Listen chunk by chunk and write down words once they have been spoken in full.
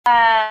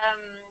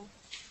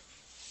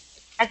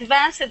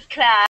advanced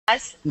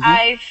class,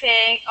 I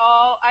think,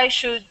 I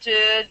should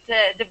do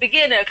the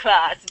beginner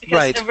class, because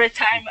Right. every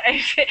time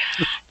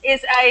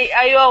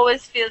I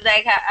always feel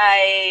like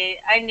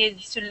I need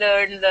to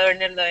learn.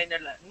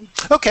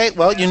 Okay,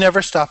 well, you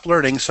never stop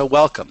learning, so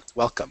welcome.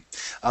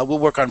 We'll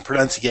work on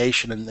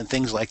pronunciation and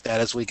things like that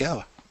as we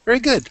go. Very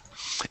good.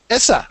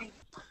 Essa,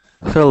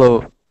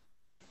 Hello.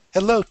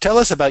 hello. Tell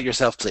us about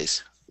yourself,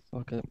 please.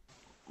 Okay.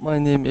 My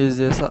name is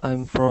Yesa.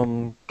 I'm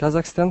from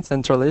Kazakhstan,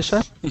 Central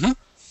Asia. Mhm.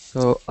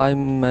 So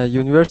I'm a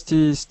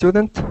university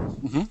student.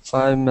 Mhm.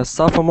 I'm a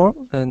sophomore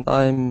and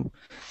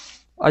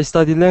I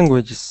study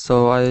languages,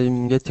 so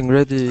I'm getting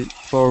ready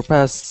for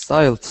pass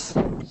IELTS.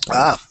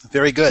 Ah,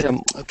 very good.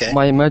 Yeah, Okay.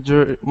 my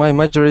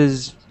major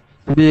is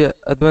to be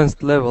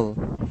advanced level.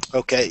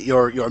 Okay,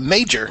 your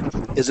major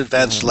is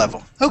advanced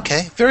level.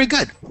 Okay, very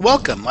good.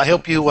 Welcome. I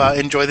hope you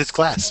enjoy this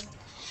class.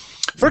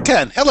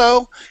 Furkan,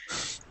 hello.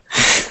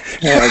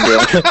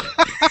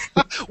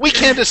 We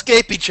can't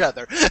escape each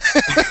other.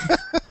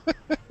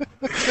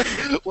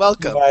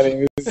 Welcome. My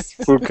name is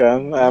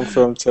Furkan. I'm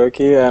from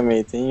Turkey. I'm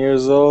 18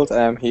 years old.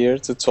 I'm here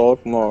to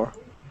talk more.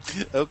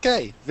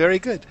 Okay, very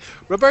good.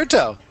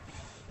 Roberto.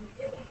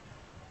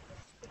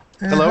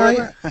 Hello, Hi.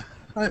 Robert.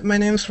 Hi, my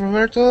name is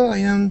Roberto. I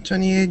am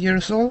 28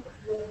 years old.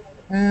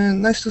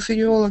 And nice to see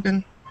you all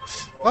again.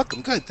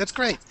 Welcome. Good. That's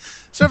great.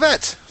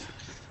 Servet.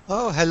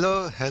 Oh,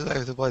 hello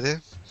everybody.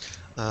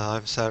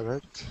 I'm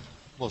Servet.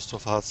 Most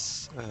of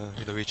us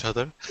know each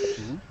other.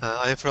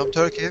 I'm from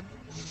Turkey.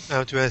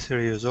 I'm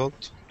 23 years old.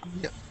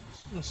 Yeah.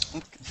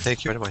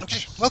 Thank you very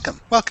much. Okay.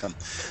 Welcome.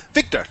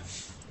 Victor.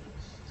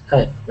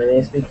 Hi, my name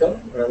is Victor.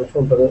 I'm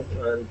from Peru.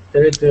 I'm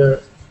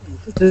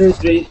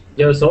 33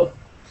 years old.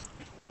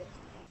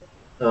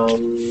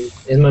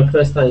 It's my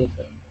first time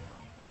here.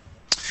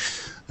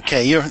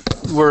 Okay, your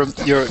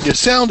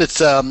sound. It's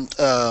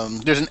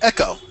there's an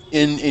echo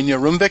in your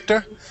room,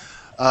 Victor.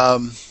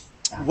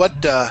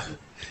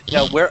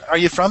 Where are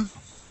you from?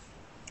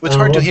 It's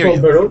hard to hear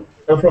you. Peru.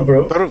 I'm from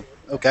Peru. Peru.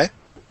 Okay.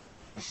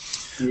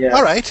 Yeah.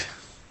 All right.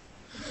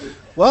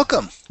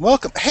 Welcome.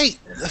 Hey,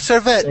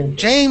 Servet.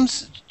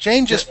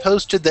 Jane just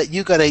posted that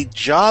you got a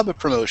job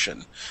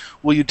promotion.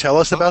 Will you tell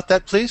us about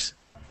that, please?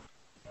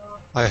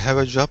 I have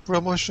a job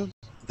promotion.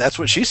 That's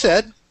what she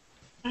said.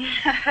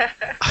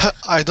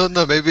 I don't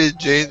know. Maybe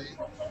Jane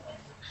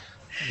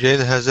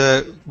has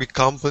a big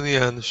company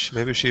and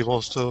maybe she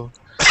wants to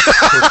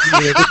put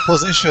me in a good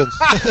position.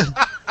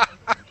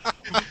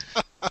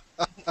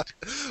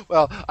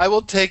 Well, I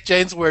will take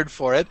Jane's word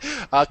for it.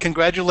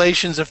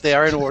 Congratulations if they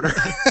are in order.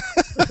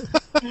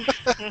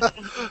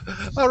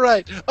 All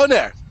right.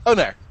 Oner.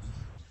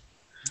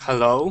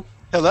 Hello.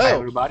 Hello. Hi,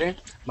 everybody.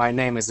 My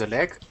name is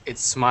Oleg.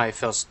 It's my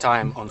first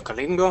time on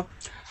Kalingo.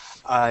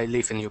 I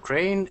live in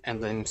Ukraine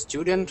and I'm a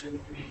student,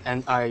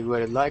 and I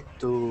would like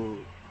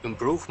to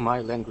improve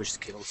my language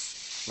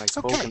skills, my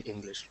spoken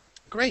English.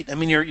 Great. I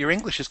mean, your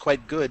English is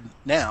quite good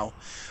now.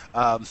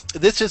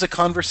 This is a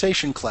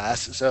conversation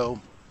class, so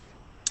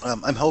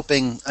I'm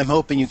hoping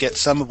you get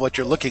some of what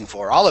you're looking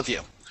for, all of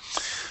you.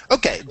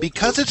 Okay,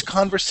 because it's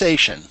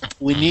conversation,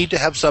 we need to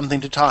have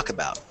something to talk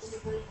about.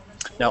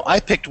 Now,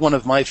 I picked one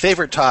of my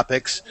favorite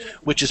topics,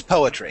 which is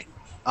poetry.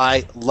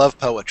 I love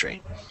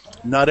poetry.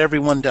 Not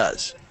everyone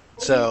does.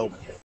 So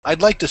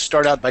I'd like to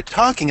start out by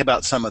talking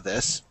about some of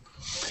this.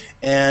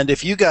 And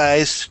if you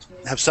guys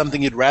have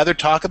something you'd rather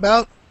talk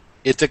about,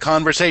 it's a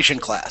conversation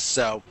class.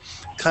 So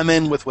come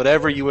in with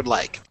whatever you would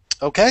like.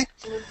 Okay?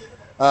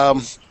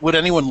 Would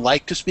anyone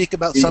like to speak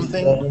about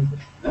something?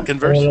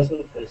 Converse?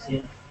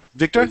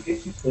 Victor?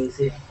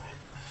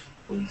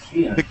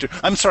 Victor,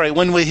 I'm sorry.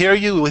 When we hear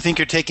you, we think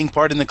you're taking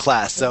part in the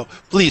class. So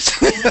please,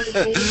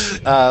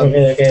 talk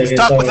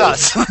with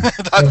us.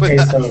 Talk with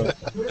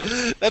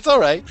us. That's all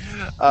right.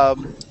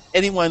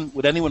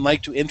 Would anyone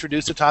like to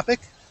introduce a topic?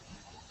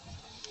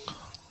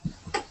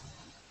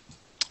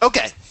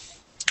 Okay.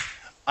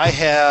 I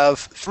have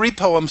 3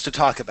 poems to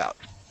talk about.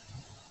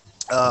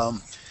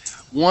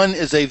 One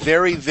is a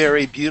very,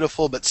 very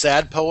beautiful but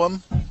sad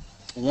poem.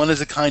 One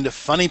is a kind of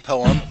funny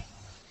poem.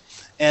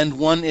 And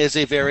one is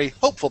a very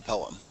hopeful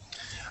poem.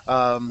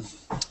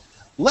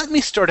 Let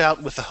me start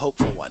out with the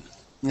hopeful one,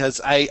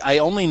 because I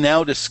only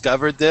now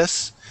discovered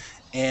this,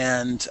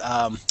 and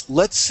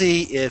let's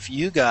see if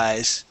you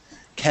guys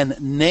can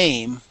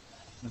name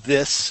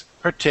this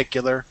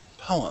particular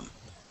poem,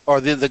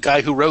 or the guy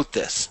who wrote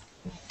this.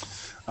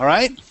 All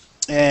right?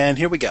 And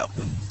here we go.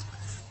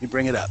 Let me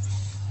bring it up.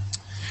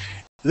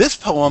 This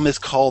poem is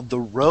called The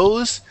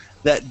Rose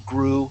That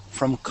Grew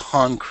from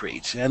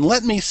Concrete. And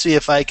let me see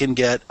if I can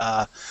get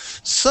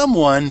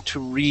someone to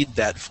read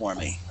that for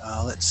me.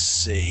 Let's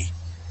see.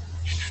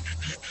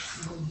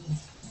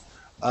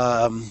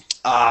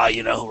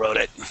 You know who wrote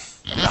it.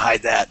 I'm gonna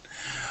hide that.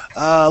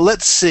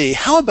 Let's see.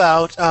 How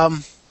about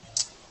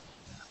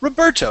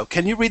Roberto?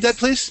 Can you read that,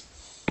 please?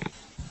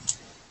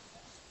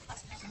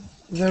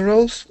 The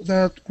rose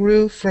that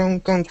grew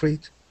from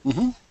concrete.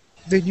 Mm-hmm.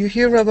 Did you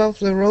hear about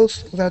the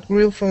rose that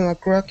grew from a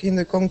crack in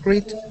the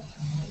concrete?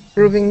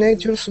 Proving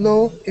nature's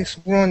law is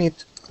grown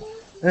it.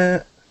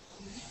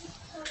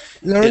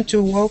 Learn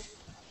to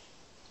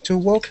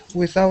walk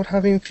without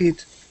having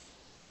feet.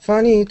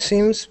 Funny it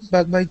seems,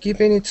 but by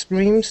keeping its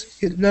dreams,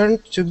 it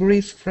learned to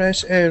breathe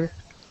fresh air.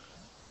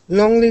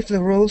 Long live the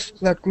rose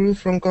that grew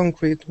from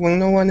concrete when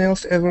no one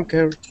else ever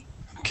cared.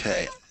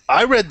 Okay.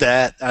 I read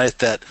that, and I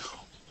thought,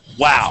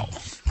 wow.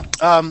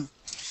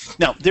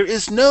 Now, there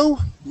is no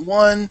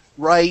one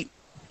right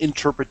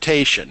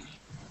interpretation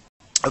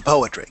of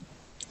poetry.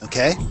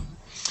 Okay?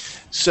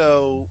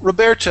 So,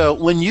 Roberto,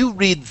 when you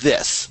read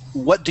this,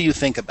 what do you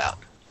think about?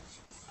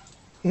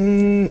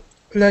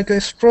 Like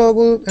a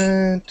struggle,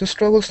 to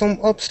struggle some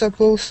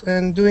obstacles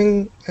and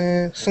doing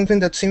something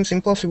that seems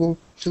impossible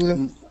to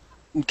do.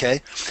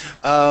 Okay.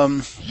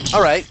 All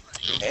right.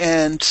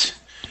 And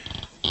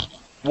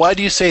why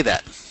do you say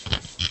that?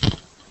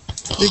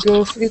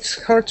 Because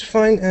it's hard to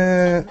find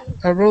a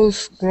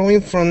rose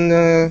growing from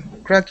a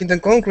crack in the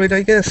concrete.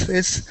 I guess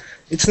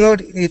it's not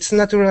its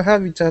natural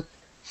habitat.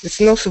 It's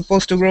not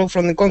supposed to grow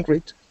from the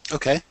concrete.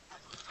 Okay.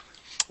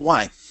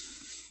 Why?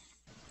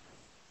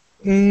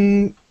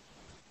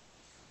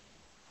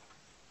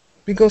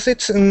 Because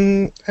it's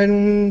you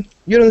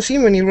don't see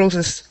many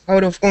roses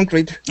out of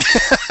concrete.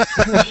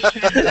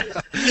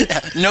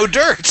 No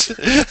dirt.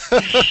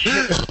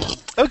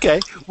 Okay.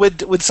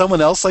 Would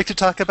someone else like to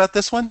talk about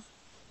this one?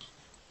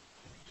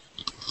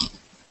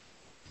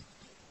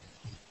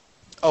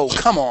 Oh,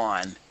 come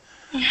on.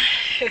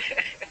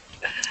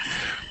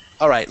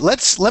 All right,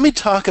 let me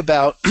talk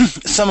about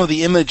some of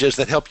the images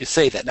that help you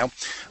say that. Now,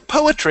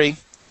 poetry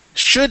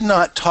should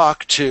not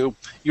talk to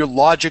your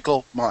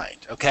logical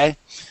mind, okay?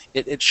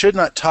 It should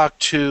not talk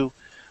to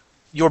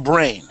your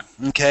brain,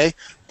 okay?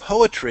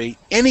 Poetry,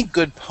 any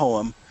good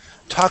poem,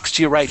 talks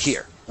to you right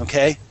here,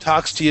 okay?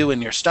 Talks to you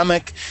in your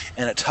stomach,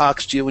 and it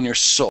talks to you in your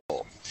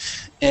soul.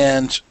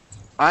 And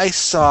I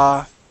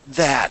saw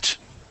that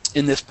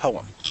in this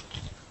poem,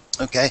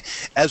 okay?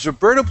 As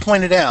Roberto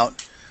pointed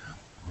out,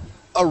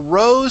 a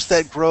rose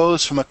that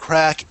grows from a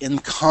crack in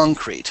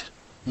concrete,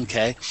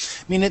 okay?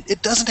 I mean,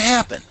 it doesn't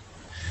happen.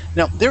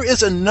 Now, there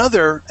is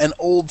an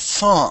old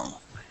song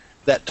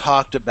that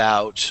talked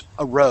about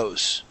a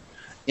rose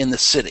in the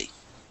city,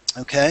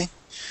 okay?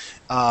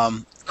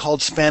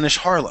 Called Spanish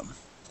Harlem.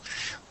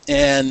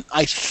 And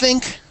I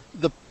think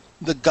the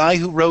guy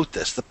who wrote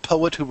this, the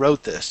poet who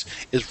wrote this,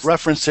 is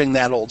referencing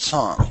that old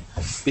song,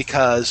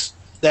 because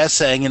that's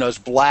saying, as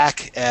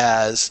black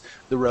as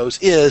the rose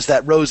is,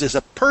 that rose is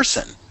a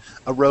person,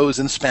 a rose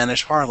in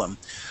Spanish Harlem.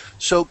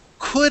 So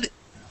could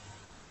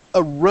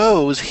a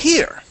rose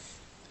here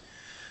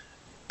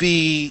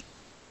be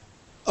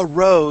a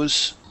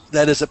rose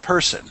that is a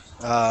person?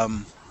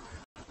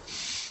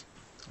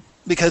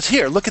 Because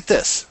here, look at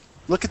this.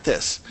 Look at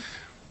this.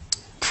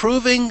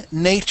 Proving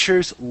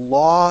nature's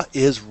law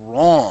is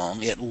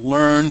wrong, it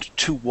learned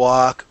to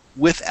walk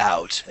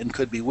without, and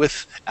could be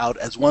without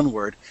as one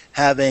word,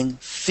 having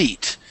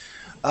feet.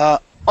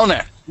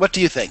 Oner, what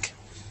do you think?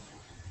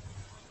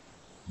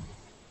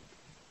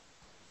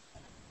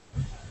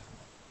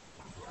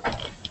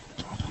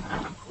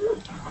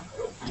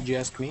 Did you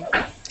ask me?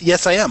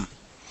 Yes, I am.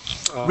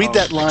 Read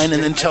that line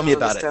and then tell me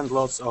about it. I understand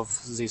lots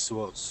of these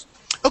words.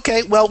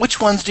 Okay, well,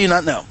 which ones do you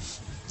not know?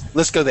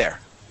 Let's go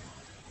there.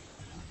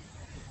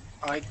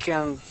 I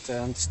can't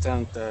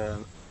understand the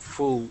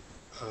full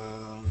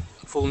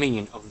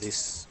meaning of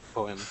this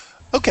poem.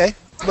 Okay,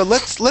 well,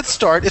 let's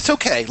start. It's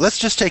okay. Let's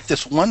just take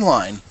this one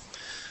line.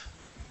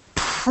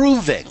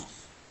 Proving.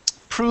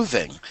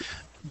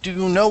 Do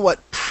you know what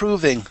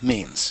proving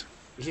means?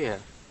 Yeah.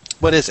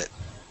 What is it?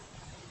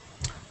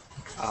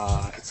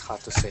 It's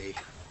hard to say.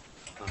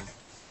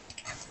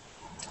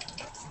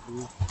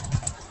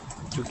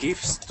 To give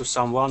to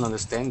someone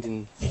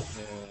understanding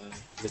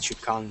that you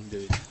can't do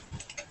it.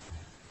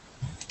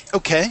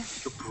 Okay.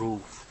 To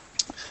prove.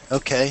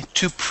 Okay.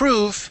 To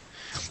prove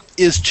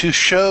is to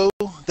show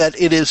that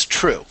it is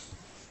true.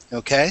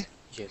 Okay?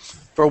 Yes.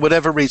 For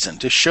whatever reason,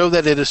 to show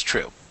that it is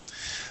true.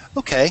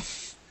 Okay.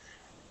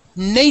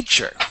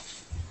 Nature.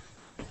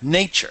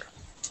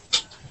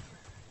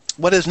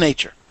 What is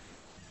nature?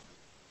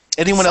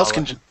 Anyone else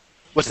can...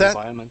 What's that?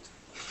 Environment.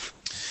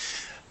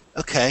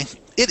 Okay.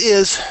 It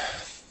is...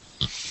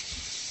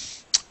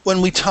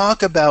 When we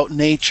talk about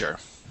nature,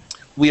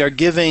 we are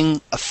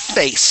giving a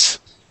face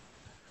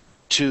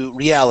to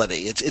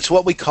reality. It's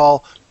what we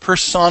call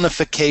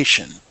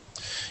personification.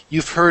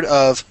 You've heard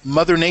of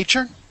Mother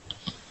Nature?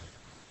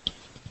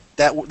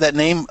 That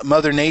name,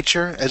 Mother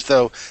Nature, as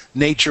though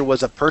nature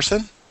was a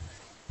person?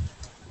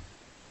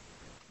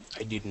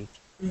 I didn't.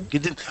 You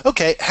didn't?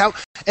 Okay.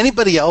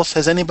 Anybody else?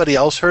 Has anybody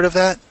else heard of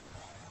that?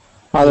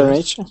 Mother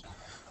Nature?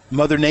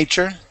 Mother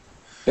Nature?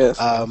 Yes.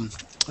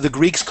 The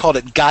Greeks called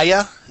it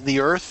Gaia, the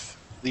earth,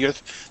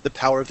 the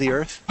power of the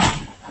earth.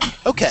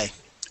 Okay.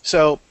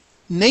 So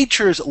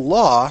nature's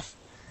law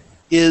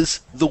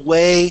is the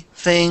way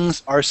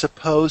things are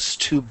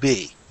supposed to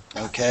be.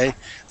 Okay?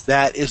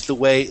 That is the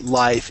way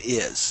life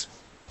is.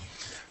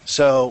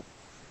 So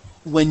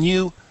when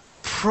you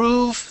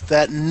prove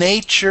that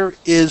nature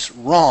is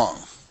wrong,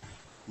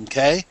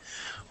 okay,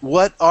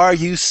 what are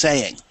you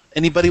saying?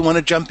 Anybody want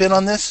to jump in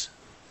on this?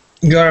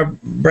 you are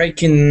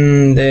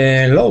breaking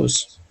the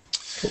laws.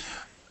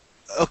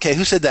 Okay,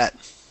 who said that?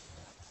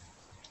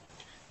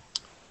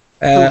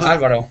 Who?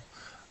 Alvaro.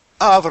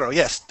 Alvaro,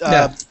 yes.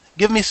 Yeah.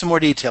 Give me some more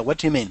detail. What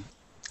do you mean?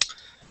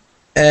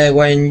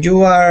 When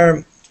you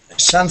are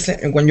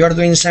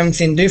doing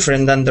something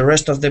different than the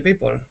rest of the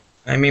people,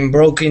 I mean,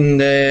 breaking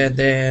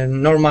the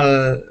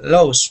normal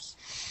laws.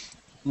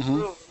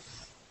 Mm-hmm.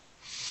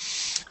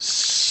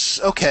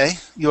 Okay,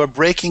 you are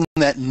breaking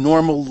that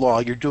normal law.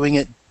 You're doing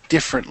it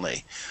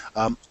differently.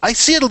 I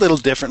see it a little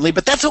differently,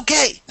 but that's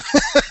okay.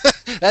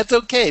 That's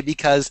okay,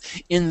 because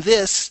in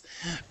this,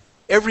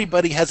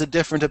 everybody has a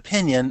different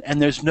opinion,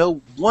 and there's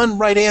no one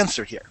right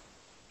answer here.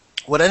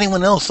 Would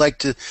anyone else like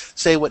to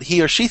say what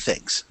he or she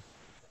thinks?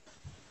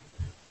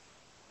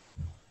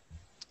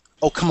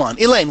 Oh, come on.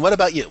 Elaine, what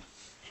about you?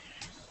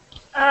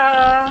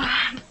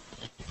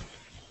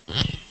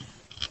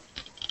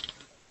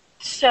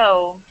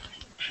 So,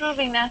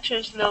 proving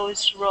nature's law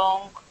is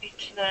wrong,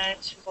 it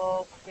learns to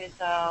walk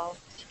without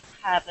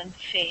having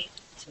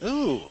faith.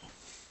 Ooh.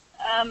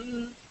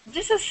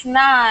 This is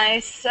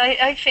nice.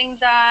 I think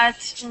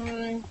that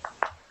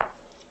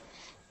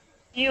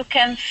you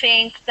can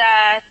think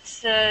that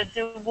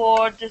the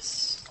world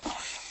is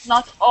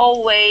not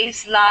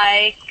always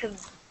like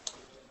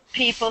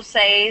people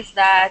say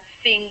that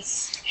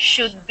things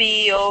should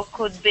be or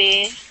could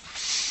be.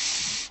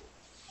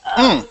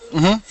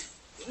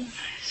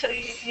 So,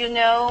 you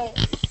know,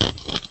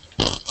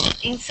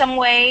 in some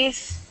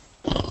ways,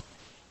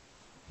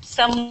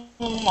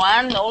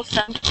 someone or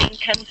something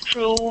can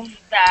prove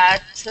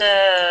that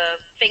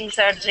things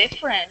are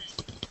different.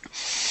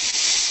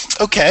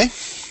 Okay.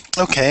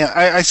 Okay,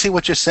 I see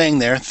what you're saying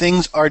there.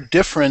 Things are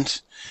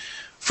different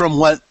from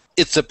what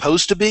it's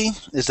supposed to be.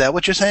 Is that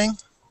what you're saying?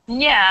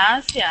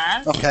 Yes,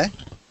 yes. Okay.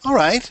 All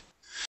right.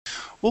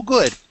 Well,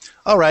 good.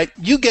 All right.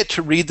 You get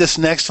to read this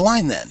next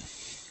line then.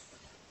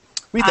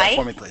 Read that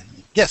for me, please.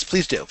 Yes,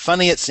 please do.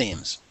 Funny it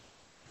seems.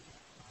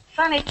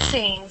 Fun it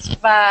seems,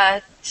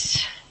 but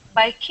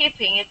by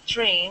keeping its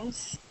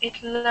dreams,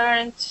 it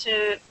learned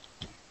to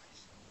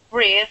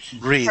breathe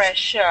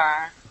fresh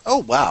air. Oh,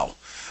 wow.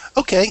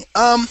 Okay.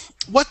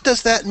 What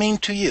does that mean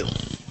to you?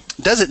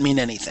 Does it mean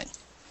anything?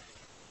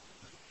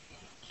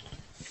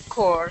 Of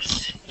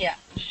course, yeah.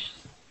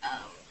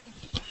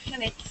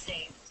 Fun it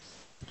seems.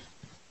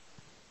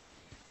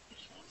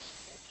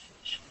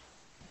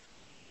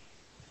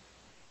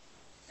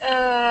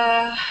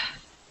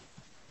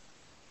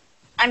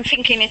 I'm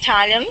thinking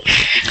Italian.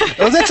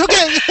 Oh, that's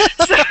okay.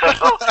 so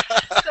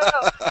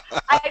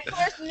I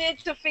first need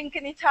to think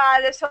in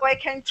Italian so I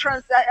can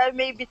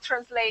maybe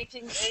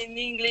translating in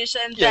English,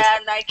 and yes.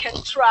 then I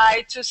can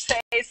try to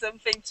say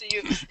something to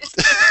you. It's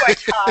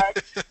quite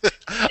hard. You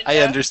know? I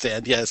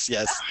understand. Yes,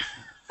 yes.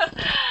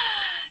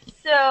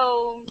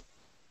 So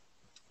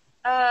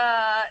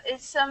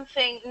it's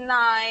something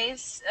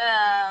nice.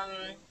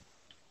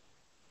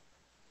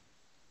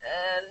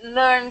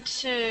 Learn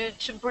to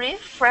breathe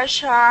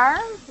fresh air.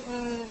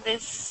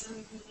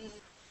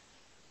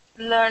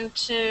 Learn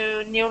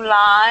to new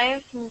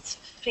life,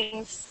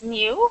 things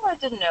new. I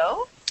don't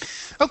know.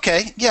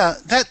 Okay, yeah,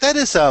 that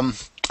is a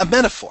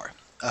metaphor.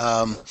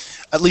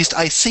 At least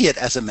I see it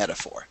as a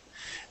metaphor.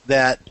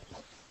 That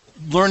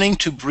learning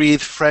to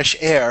breathe fresh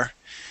air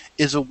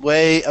is a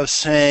way of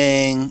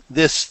saying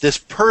this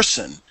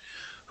person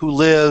who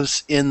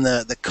lives in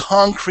the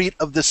concrete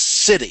of the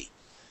city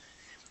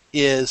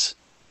is,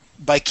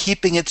 by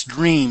keeping its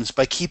dreams,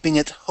 by keeping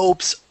its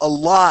hopes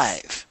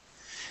alive,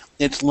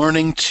 it's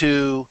learning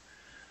to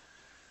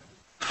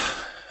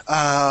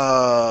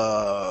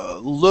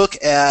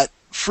look at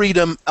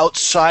freedom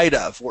outside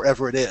of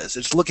wherever it is.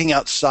 It's looking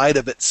outside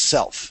of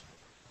itself.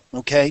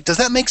 Okay? Does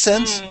that make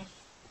sense?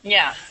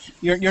 Yeah.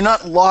 You're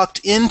not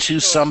locked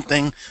into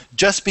something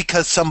just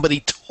because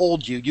somebody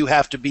told you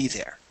have to be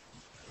there.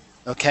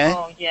 Okay?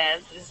 Oh,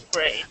 yes, it's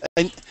great.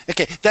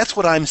 Okay, that's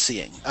what I'm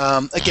seeing.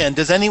 Again,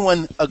 does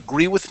anyone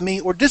agree with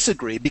me or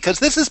disagree? Because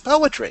this is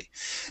poetry,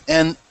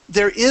 and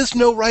there is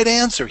no right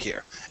answer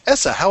here.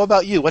 Essa, how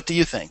about you? What do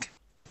you think?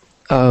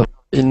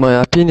 In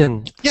my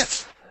opinion,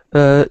 yes,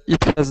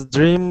 it has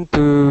dream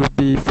to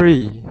be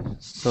free.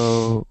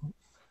 So,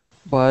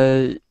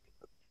 by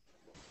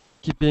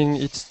keeping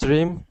its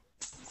dream,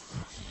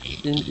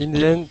 in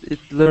the end, it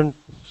learned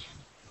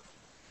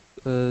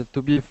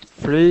to be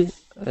free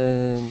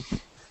and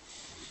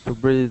to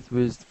breathe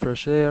with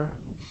fresh air.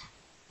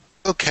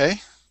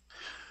 Okay.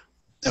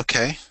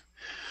 Okay.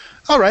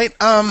 All right.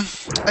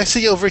 I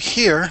see over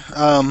here,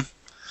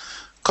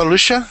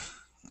 Kolusha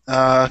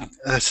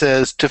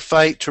says to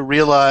fight to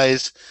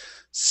realize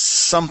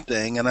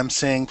something, and I'm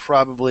saying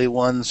probably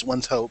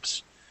one's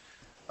hopes.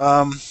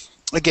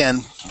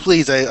 Again,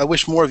 please, I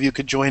wish more of you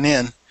could join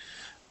in,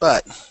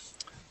 but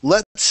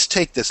let's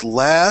take this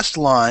last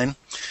line,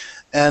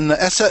 and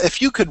Essa,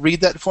 if you could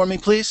read that for me,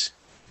 please.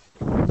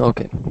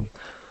 Okay.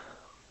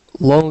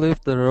 Long live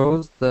the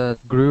rose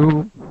that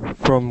grew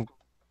from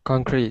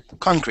concrete.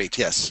 Concrete,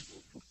 yes.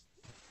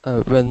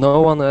 When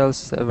no one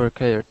else ever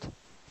cared.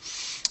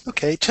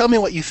 Okay, tell me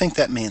what you think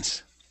that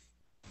means.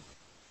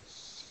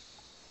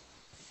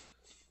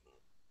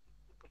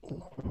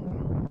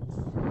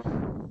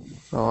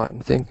 Oh, I'm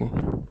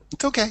thinking.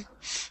 It's okay.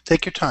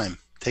 Take your time.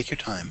 Take your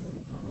time.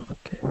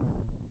 Okay.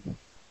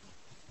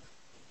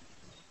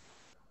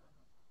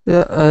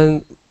 Yeah,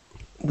 and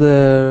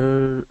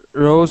the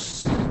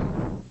rose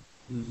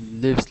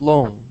lives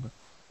long.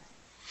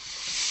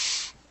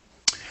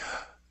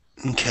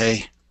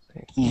 Okay.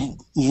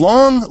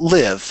 Long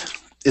live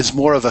is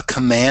more of a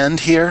command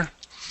here.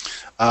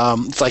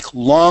 It's like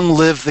long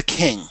live the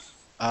king.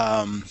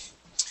 In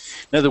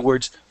other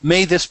words,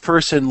 may this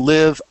person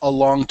live a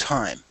long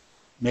time.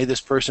 May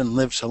this person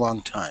live a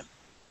long time.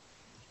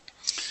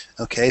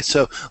 Okay,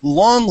 so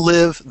long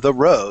live the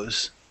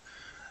rose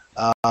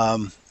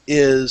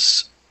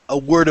is a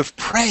word of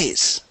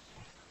praise.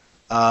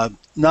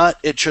 Not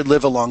it should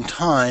live a long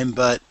time,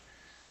 but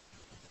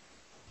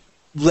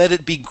let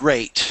it be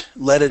great.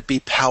 Let it be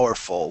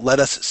powerful. Let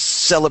us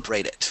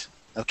celebrate it.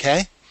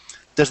 Okay?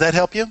 Does that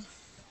help you?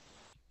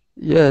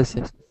 Yes,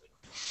 yes.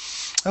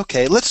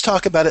 Okay, let's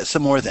talk about it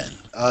some more then.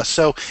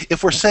 So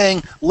if we're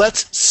saying,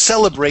 let's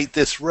celebrate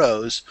this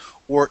rose,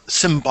 or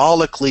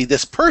symbolically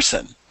this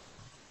person,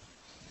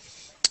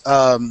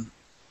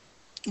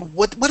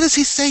 what is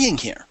he saying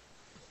here?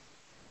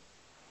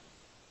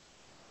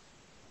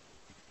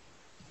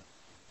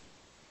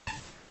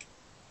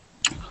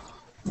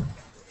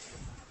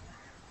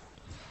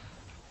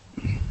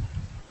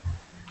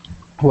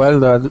 Well,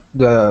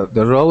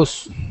 the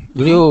rose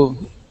grew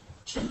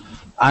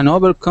and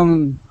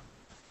overcome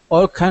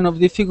all kind of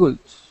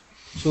difficulties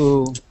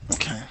to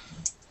Okay.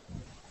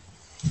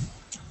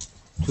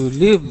 to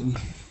live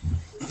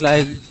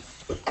like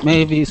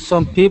maybe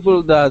some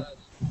people that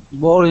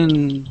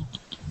born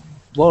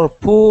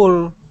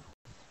poor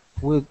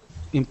with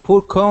in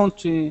poor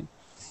country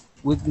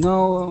with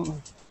no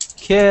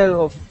care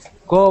of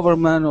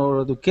government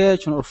or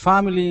education or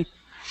family,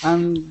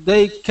 and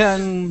they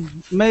can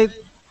make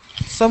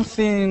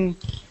something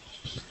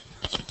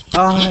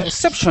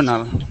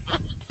exceptional,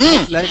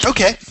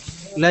 Okay.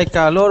 like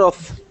a lot of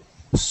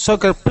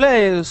soccer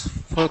players,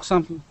 for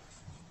example.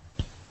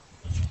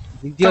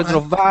 Didier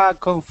Drogba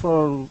come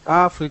from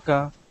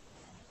Africa,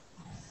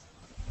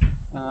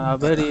 a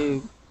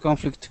very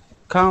conflict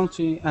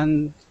country,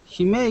 and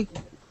he made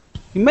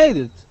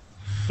it,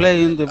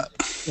 playing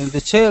in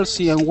the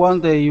Chelsea and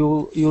won the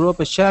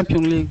Europa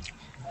Champions League.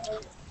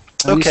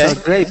 And Okay. these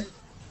are great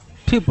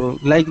people,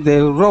 like the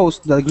rose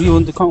that grew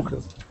in the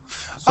concrete.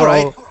 So, All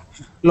right.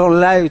 long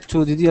life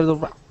to Didier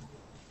Drogba.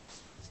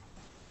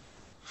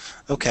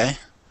 Okay.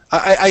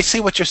 I see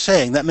what you're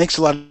saying. That makes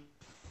a lot of...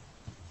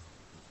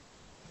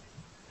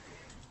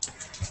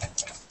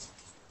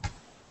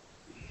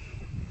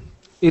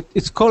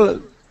 It's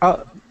called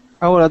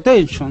our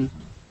attention.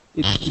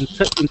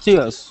 It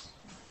entails.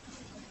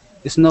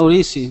 It's not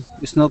easy.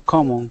 It's not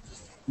common,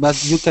 but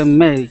you can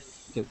make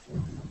it.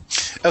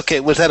 Okay,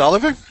 was that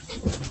Oliver?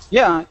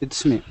 Yeah,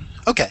 it's me.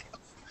 Okay.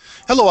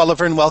 Hello,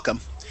 Oliver, and welcome.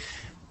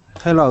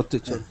 Hello,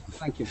 teacher.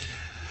 Thank you.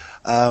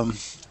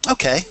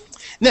 Okay.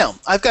 Now,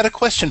 I've got a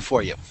question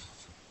for you.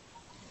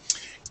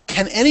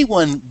 Can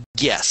anyone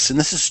guess, and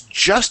this is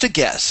just a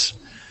guess,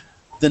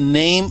 the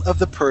name of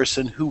the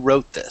person who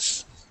wrote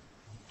this?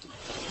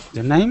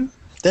 The name?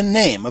 The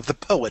name of the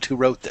poet who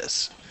wrote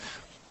this.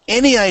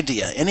 Any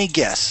idea? Any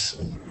guess?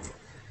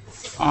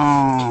 No,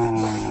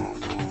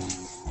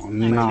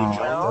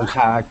 I don't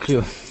have a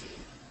clue.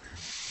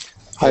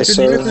 Hi,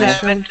 sir.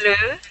 Have a clue?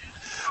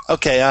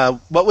 Okay,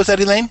 what was that,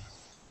 Elaine?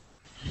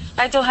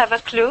 I don't have a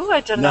clue.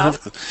 I don't know.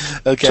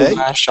 Okay.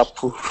 Tupac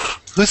Shakur.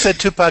 Who said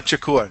Tupac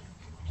Shakur?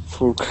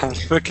 Furkan.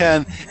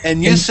 Furkan.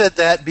 And you said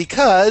that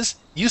because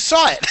you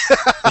saw it.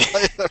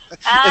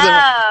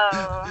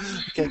 Oh.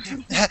 Okay.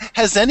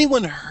 Has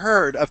anyone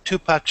heard of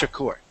Tupac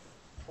Shakur?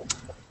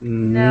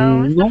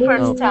 No, it's the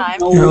first time.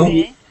 No.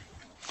 Okay.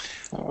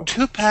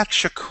 Tupac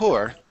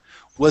Shakur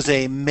was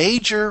a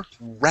major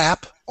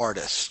rap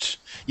artist.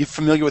 You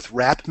familiar with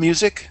rap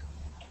music?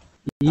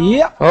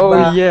 Yeah. Oh,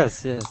 but-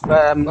 yes, yes.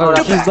 but I'm not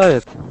a He's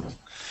died.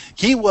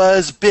 He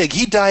was big.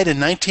 He died in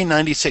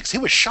 1996. He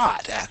was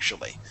shot,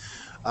 actually.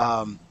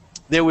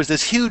 There was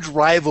this huge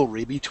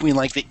rivalry between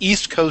like the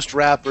East Coast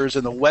rappers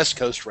and the West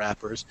Coast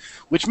rappers,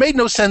 which made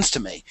no sense to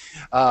me.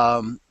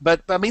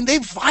 But I mean, they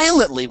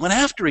violently went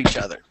after each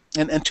other.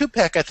 And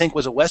Tupac, I think,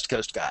 was a West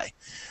Coast guy.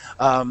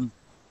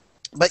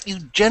 But you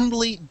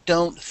generally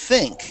don't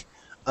think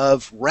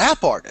of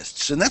rap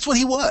artists, and that's what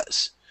he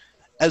was,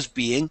 as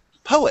being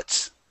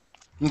poets.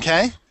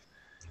 Okay?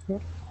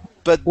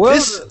 But Well,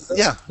 this,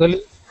 yeah.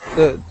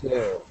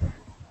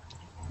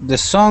 The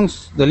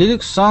songs, the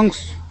lyric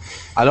songs,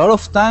 a lot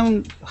of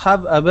time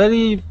have a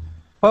very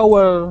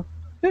power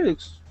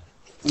lyrics.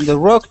 And the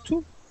rock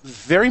too.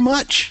 Very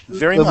much.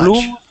 Very The much.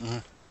 blues.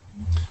 Mhm.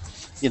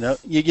 You know,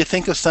 you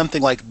think of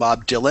something like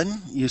Bob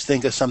Dylan, you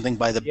think of something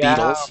by the Yeah.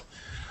 Beatles,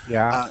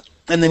 Yeah.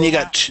 and then you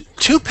got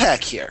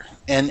Tupac here,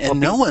 and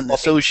no one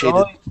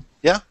associated.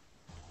 Yeah?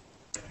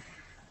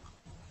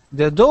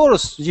 The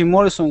Doors, Jim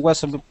Morrison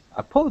was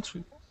a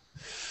poetry.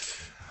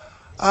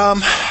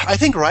 I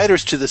think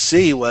Riders to the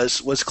Sea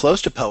was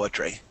close to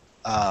poetry.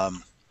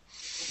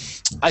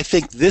 I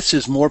think this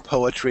is more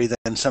poetry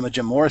than some of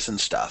Jim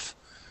Morrison's stuff.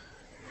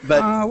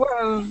 But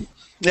well,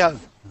 yeah,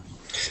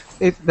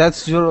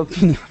 that's your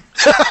opinion.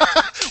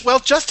 well,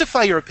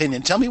 justify your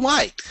opinion. Tell me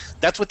why.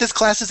 That's what this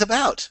class is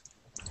about.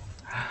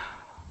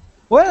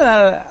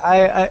 Well,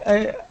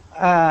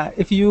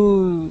 if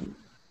you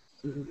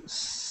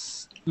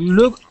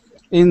look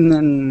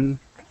in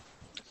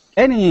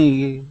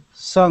any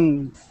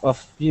song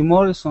of Jim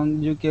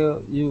Morrison, you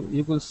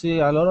could see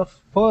a lot of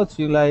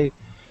poetry, like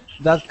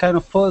that kind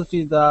of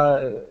poetry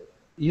that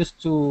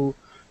used to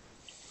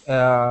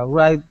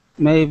write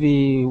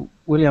maybe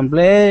William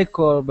Blake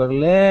or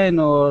Verlaine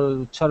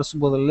or Charles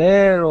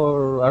Baudelaire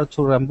or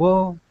Arthur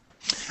Rimbaud.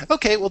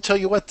 Okay, we'll tell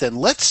you what then.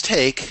 Let's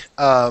take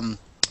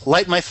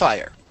Light My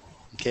Fire.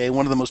 Okay,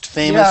 one of the most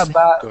famous.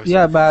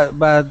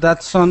 But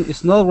that song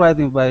is not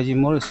written by Jim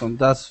Morrison.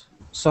 That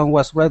song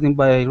was written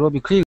by Robbie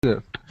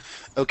Krieger.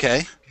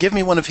 Okay, give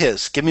me one of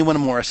his. Give me one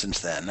of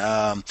Morrison's then.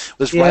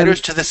 Was The Riders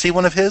End. to the Sea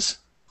one of his?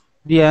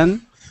 The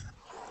End.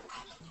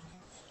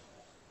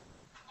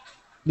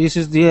 This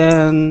is the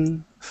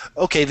end.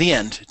 Okay, The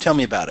End. Tell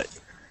me about it.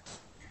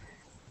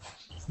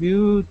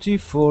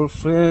 Beautiful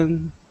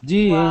friend.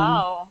 The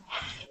Wow.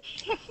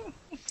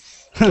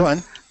 Go on.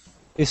 end.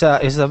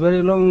 It's a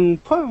very long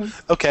poem.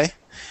 Okay.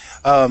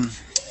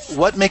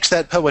 What makes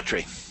that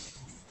poetry?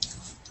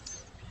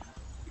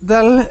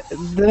 The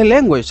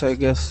language, I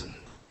guess.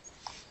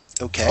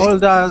 Okay. All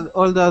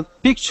that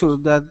picture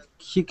that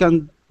he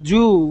can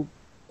do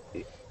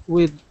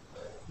with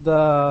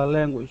the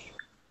language.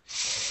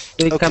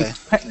 They can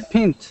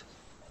paint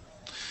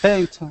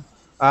a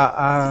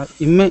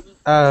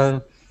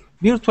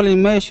virtual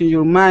image in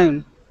your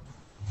mind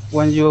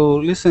when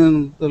you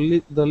listen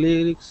the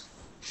lyrics,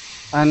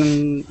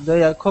 and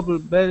they are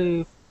coupled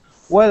very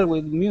well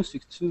with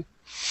music too.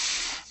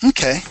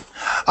 Okay.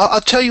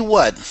 I'll tell you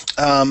what.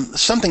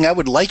 Something I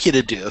would like you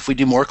to do, if we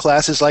do more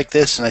classes like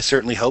this, and I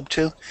certainly hope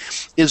to,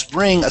 is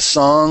bring a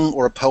song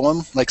or a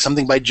poem, like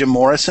something by Jim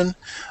Morrison,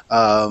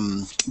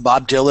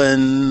 Bob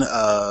Dylan,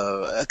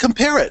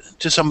 compare it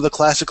to some of the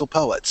classical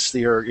poets,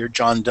 your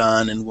John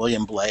Donne and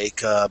William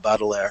Blake,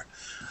 Baudelaire.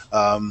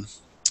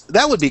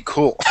 That would be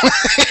cool.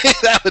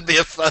 That would be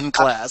a fun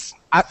class.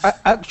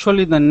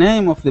 Actually, the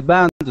name of the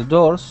band, The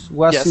Doors,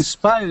 was Yes.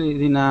 inspired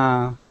in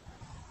a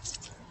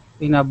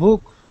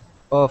book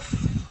of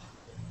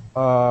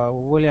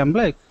William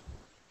Blake.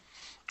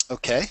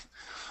 Okay.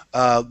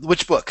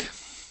 Which book?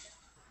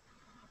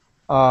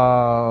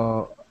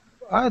 I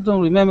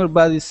don't remember,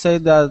 but it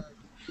said that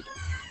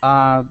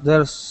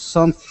there's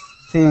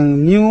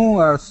something new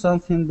or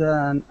something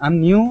that I'm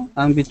new,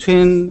 and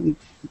between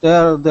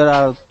there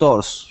are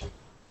doors.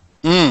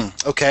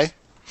 Okay.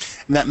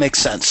 And that makes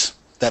sense.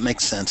 That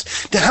makes sense.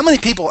 How many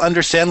people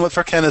understand what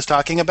Furkan is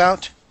talking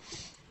about?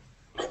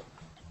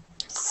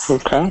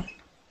 Okay.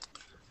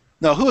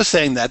 No, who was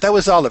saying that? That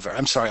was Oliver.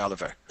 I'm sorry,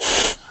 Oliver.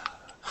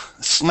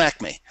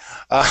 Smack me.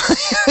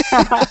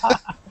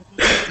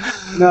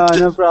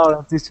 No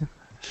problem, teacher.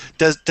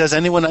 Does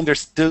anyone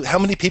understand? How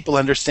many people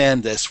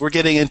understand this? We're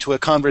getting into a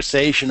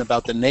conversation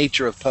about the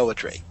nature of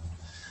poetry,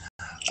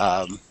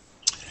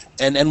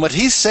 and what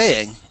he's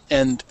saying,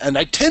 and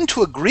I tend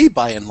to agree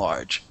by and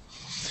large,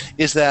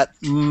 is that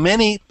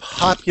many very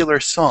popular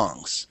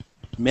songs,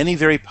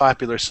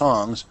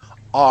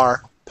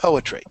 are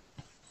poetry,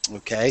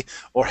 okay,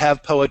 or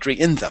have poetry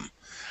in them.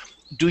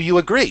 Do you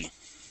agree?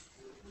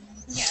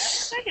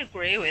 Yes, I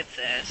agree with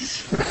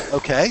this.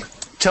 Okay,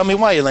 tell me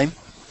why, Elaine.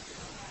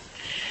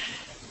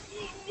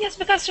 Yes,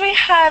 because we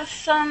have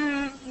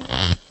some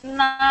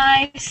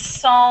nice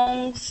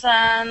songs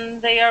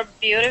and they are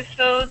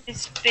beautiful. They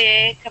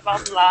speak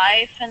about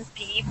life and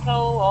people,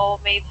 or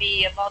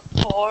maybe about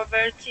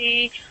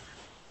poverty.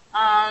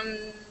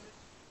 I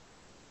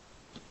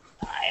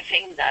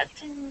think that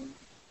in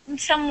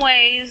some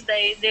ways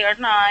they are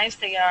nice.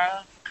 They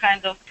are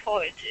kind of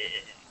poet.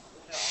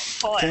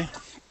 Okay.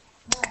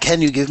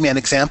 Can you give me an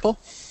example?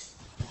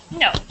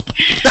 No.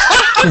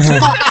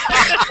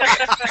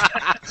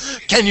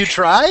 Can you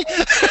try?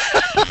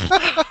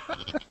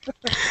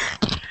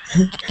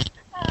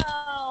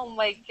 Oh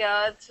my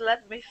God!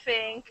 Let me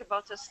think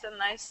about just a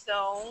nice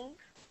song.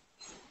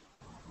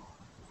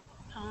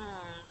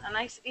 A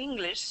nice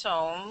English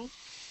song.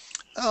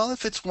 Oh,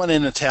 if it's one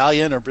in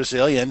Italian or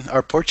Brazilian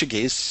or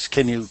Portuguese,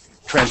 can you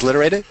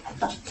transliterate it?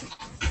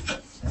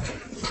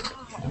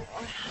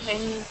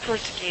 In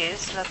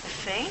Portuguese, let me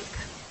think.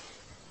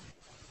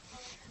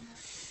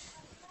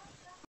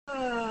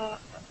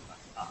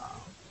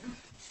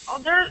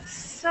 There are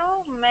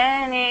so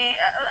many.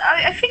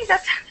 I think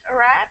that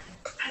rap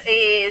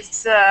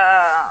is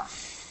a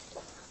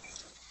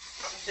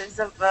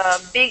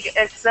big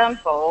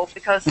example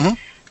because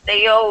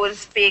they always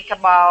speak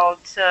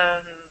about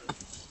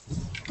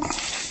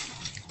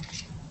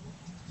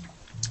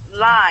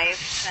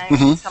life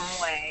in some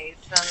ways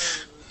and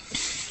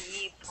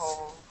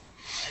people.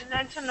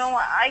 I don't know.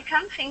 I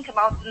can't think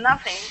about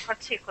nothing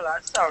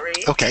particular. Sorry.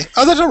 Okay.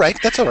 Oh, that's all right.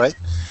 That's all right.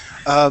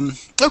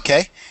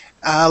 Okay.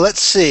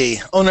 Let's see.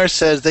 Onar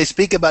says they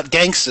speak about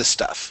gangsta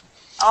stuff.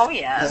 Oh,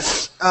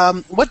 yes.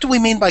 What do we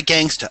mean by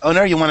gangsta?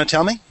 Oner, you want to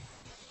tell me?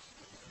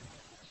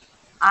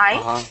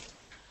 Uh-huh.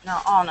 No,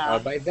 oh no.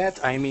 By that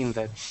I mean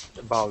that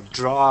about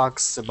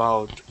drugs,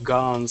 about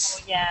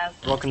guns, Yes.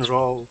 rock and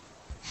roll.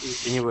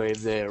 Anyway,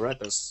 the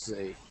rappers,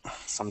 they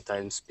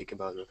sometimes speak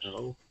about rock and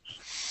roll.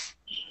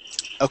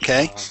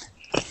 Okay.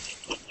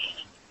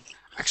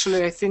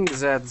 Actually, I think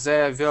that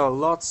there were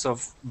lots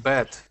of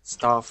bad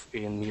stuff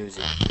in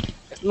music.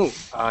 No,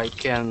 I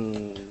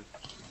can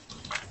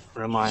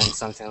remind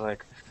something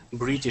like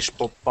British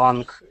pop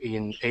punk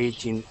in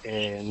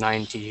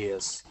 1890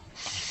 years.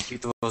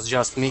 It was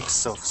just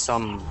mix of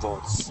some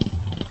words.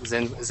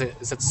 Then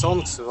that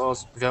songs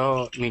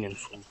were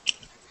meaningful.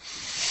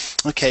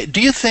 Okay.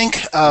 Do you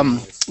think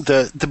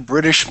the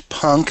British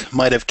punk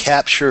might have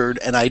captured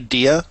an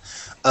idea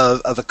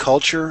of a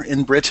culture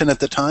in Britain at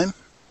the time?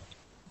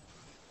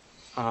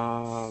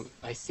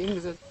 I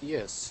think that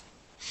yes.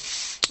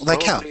 Like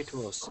Probably how? it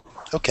was.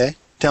 Okay.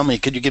 Tell me.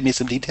 Could you give me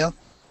some detail?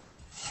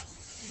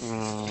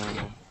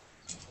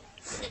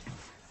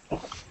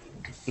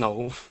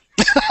 No.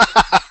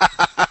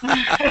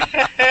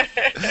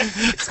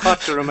 It's hard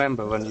to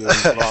remember when you're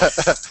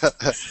lost.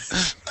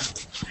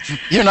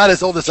 You're not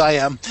as old as I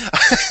am.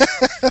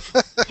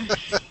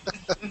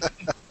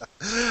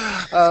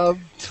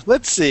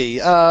 Let's see.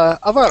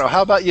 Alvaro,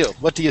 how about you?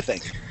 What do you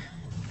think?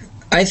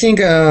 I think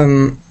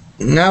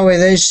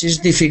nowadays it's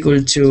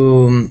difficult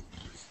to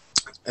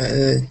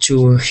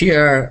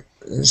hear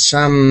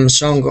some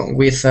song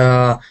with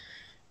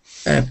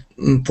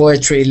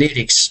poetry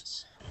lyrics.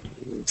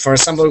 For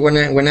example,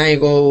 when I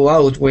go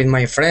out with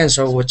my friends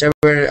or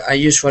whatever, I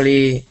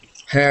usually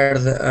hear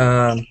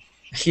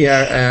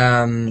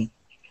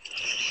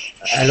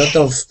a lot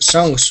of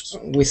songs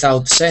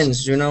without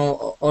sense. You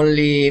know,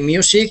 only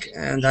music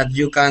and that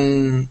you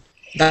can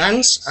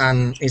dance,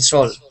 and it's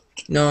all.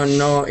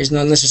 No, it's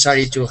not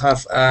necessary to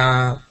have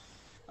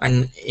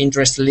an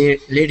interest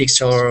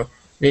lyrics or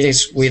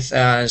lyrics with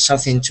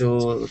something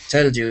to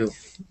tell you.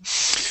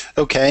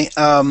 Okay.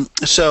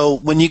 So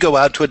when you go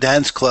out to a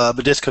dance club,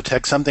 a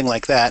discotheque, something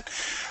like that,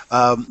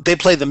 they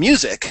play the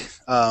music.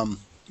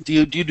 Do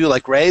you do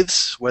like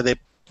raves where they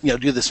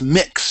do this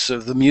mix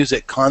of the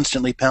music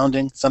constantly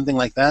pounding, something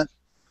like that?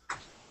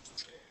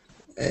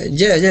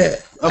 Yeah.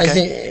 Okay. I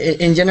think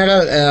in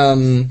general,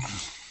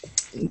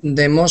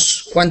 the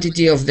most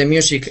quantity of the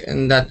music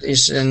that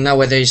is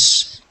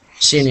nowadays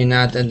seen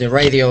at the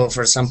radio,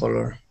 for example,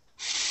 or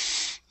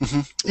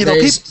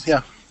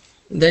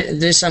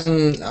there's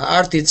some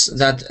artists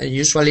that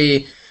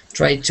usually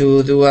try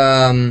to do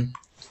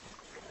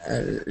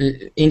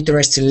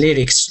interesting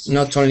lyrics,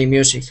 not only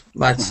music,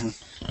 but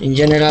in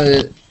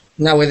general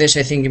nowadays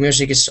I think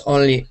music is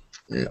only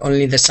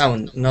the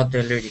sound, not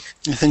the lyric.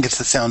 You think it's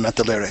the sound, not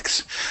the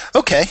lyrics.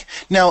 Okay.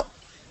 Now,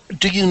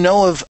 do you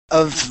know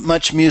of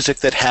much music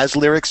that has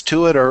lyrics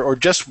to it, or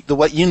just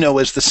what you know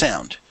is the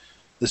sound?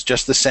 It's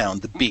just the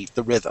sound, the beat,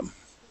 the rhythm.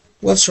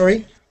 What,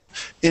 sorry?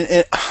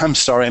 I'm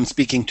sorry, I'm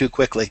speaking too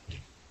quickly.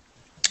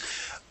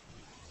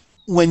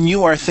 When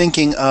you are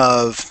thinking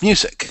of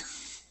music,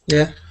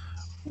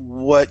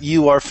 what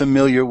you are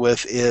familiar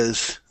with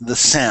is the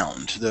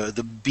sound,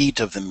 the beat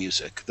of the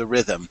music, the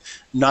rhythm,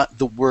 not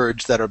the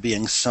words that are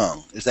being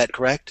sung. Is that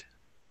correct?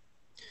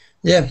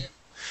 Yeah.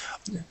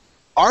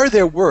 Are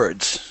there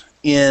words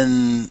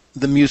in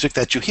the music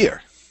that you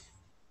hear?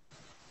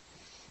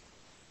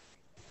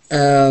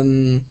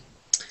 I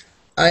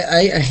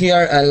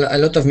hear a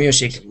lot of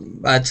music,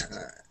 but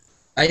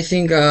I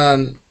think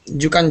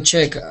you can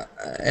check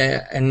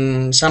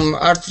and some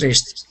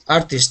artists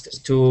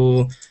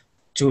to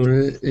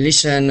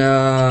listen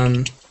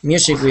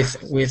music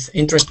with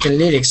interesting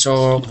lyrics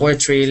or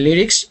poetry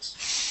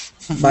lyrics,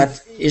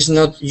 but it's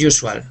not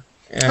usual.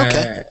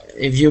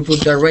 If you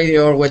put the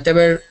radio or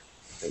whatever,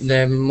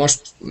 the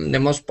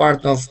most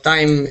part of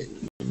time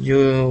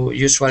you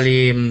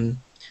usually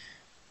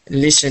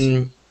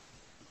listen.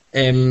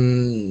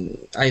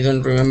 I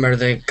don't remember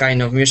the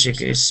kind of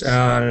music. It's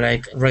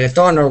like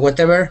reggaeton or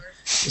whatever.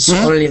 It's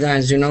only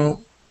dance,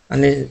 and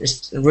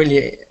it's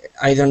really,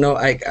 I don't know.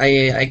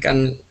 I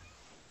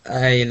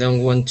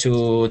don't want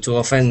to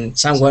offend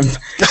someone,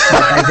 but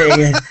I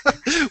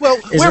think well,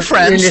 we're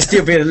friends. Really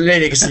stupid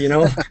lyrics,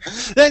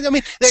 I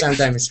mean,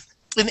 sometimes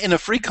in a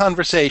free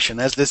conversation,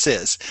 as this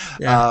is,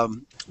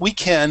 we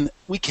can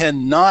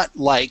not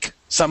like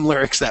some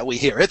lyrics that we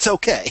hear. It's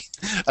okay.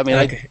 I mean,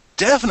 I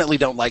definitely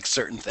don't like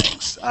certain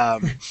things.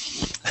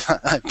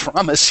 I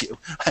promise you.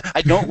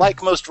 I don't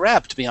like most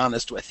rap, to be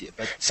honest with you,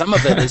 but some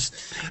of it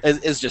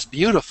is just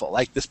beautiful.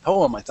 Like this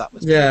poem I thought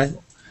was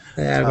beautiful.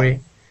 I agree.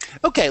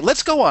 Okay,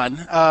 let's go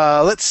on.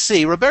 Let's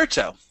see.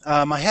 Roberto,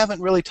 I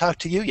haven't really talked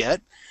to you yet.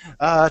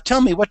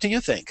 Tell me, what do you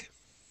think?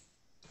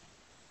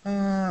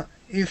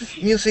 If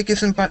music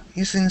is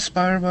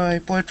inspired by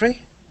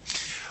poetry?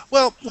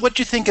 Well, what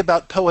do you think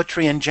about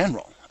poetry in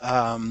general?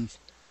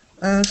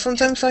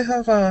 Sometimes I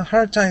have a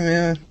hard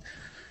time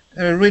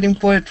reading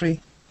poetry.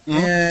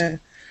 I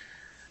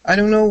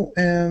don't know.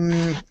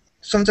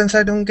 Sometimes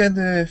I don't get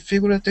the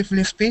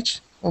figuratively speech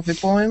of the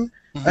poem,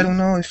 I don't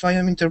know if I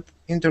am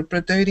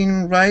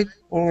interpreting right,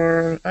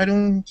 or I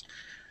don't.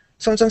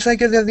 Sometimes I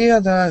get the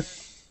idea that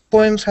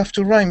poems have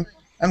to rhyme,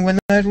 and when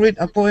I read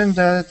a poem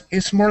that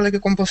is more like a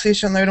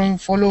composition, I don't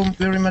follow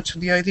very much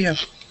the idea.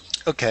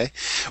 Okay.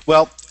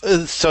 Well,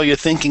 so you're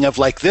thinking of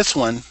like this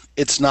one.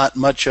 It's not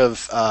much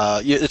of.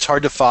 It's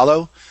hard to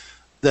follow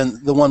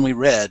than the one we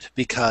read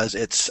because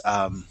it's.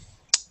 Let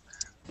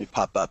me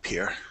pop up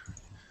here.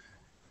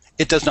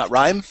 It does not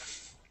rhyme,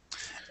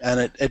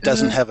 and it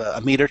doesn't have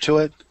a meter to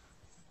it.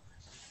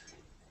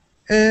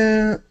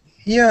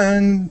 Yeah,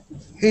 and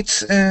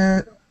it's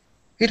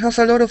it has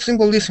a lot of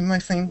symbolism. I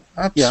think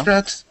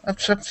abstract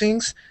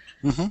things,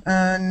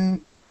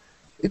 and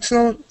it's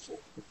not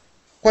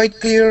quite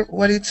clear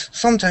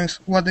sometimes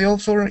what the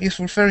author is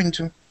referring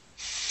to.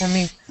 For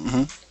me.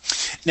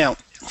 Now,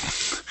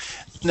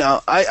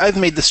 I've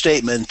made the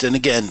statement, and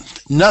again,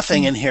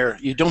 nothing in here.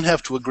 You don't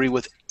have to agree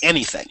with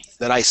anything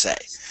that I say.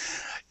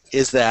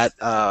 Is that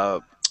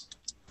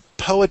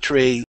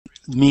poetry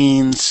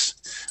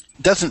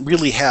doesn't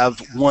really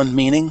have one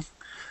meaning,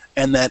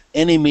 and that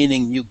any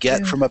meaning you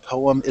get from a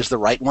poem is the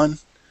right one?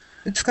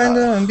 It's kind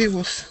of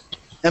ambiguous.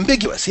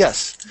 Ambiguous,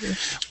 yes.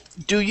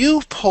 Do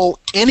you pull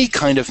any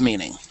kind of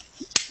meaning?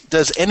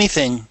 Does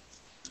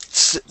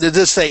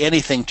this say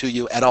anything to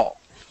you at all?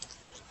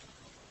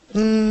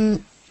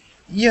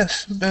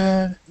 Yes,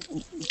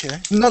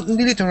 not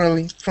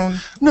literally.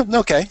 No,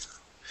 okay.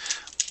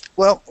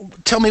 Well,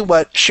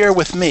 share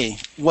with me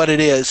what it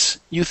is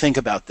you think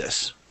about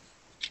this.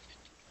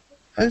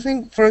 I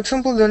think, for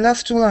example, the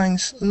last two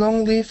lines,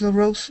 "Long live the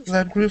rose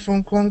that grew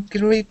from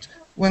concrete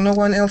when no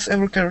one else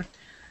ever cared."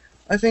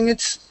 I think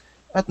it's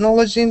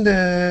acknowledging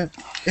the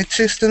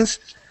existence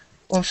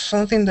of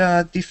something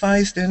that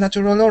defies the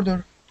natural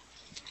order.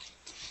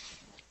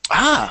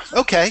 Ah,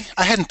 okay.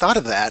 I hadn't thought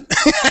of that.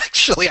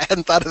 Actually, I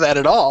hadn't thought of that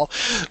at all.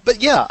 But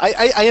yeah,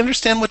 I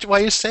understand why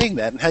you're saying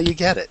that and how you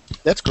get it.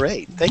 That's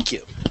great. Thank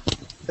you.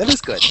 That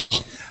is good.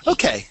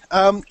 Okay,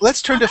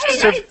 let's turn to...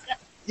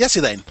 Yes,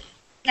 Elaine?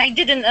 I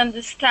didn't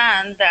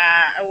understand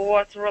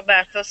what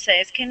Roberto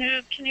says. Can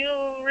you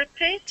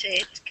repeat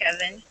it,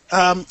 Kevin?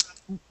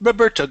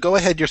 Roberto, go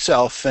ahead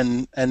yourself,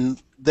 and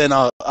then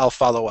I'll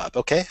follow up.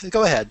 Okay,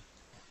 go ahead.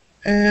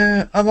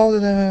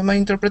 About my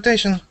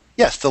interpretation.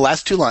 Yes, the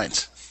last two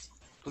lines.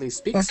 Please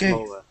speak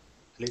slower.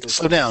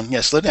 Slow down.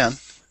 Yes, slow down.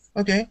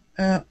 Okay.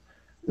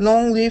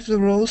 Long live the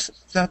rose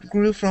that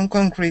grew from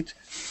concrete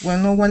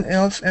when no one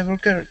else ever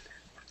cared.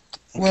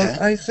 Well,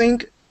 I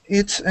think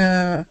it's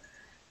the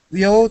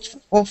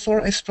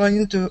author is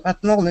trying to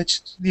acknowledge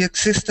the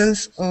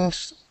existence of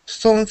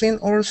something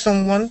or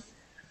someone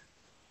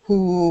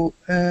who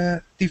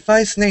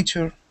defies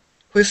nature,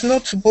 who is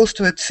not supposed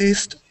to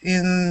exist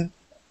in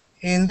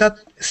that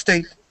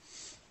state.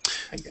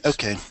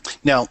 Okay.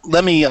 Now,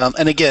 let me,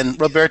 and again,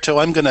 Roberto,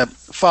 I'm going to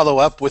follow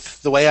up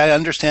with the way I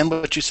understand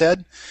what you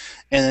said,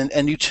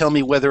 and you tell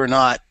me whether or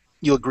not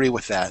you agree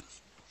with that.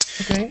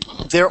 Okay.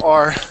 There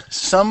are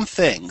some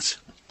things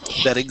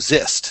that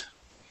exist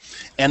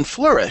and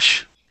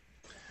flourish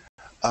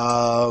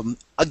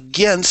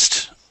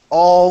against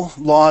all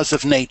laws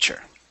of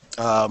nature.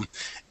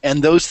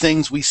 And those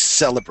things we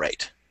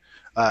celebrate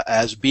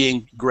as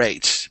being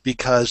great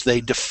because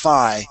they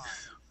defy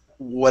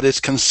what is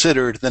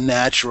considered the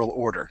natural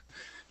order.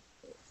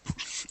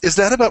 Is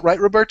that about right,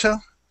 Roberto?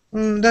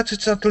 That's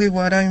exactly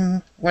what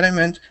I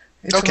meant.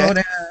 It's about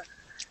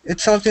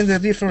exalting the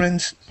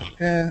difference,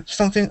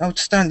 something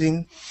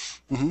outstanding.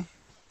 Mm-hmm.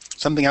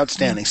 Something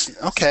outstanding.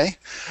 Okay.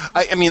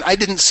 I mean, I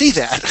didn't see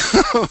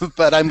that,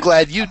 but I'm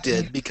glad you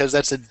did because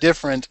that's a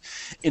different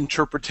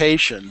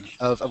interpretation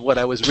of what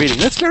I was reading.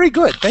 That's very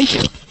good. Thank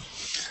you.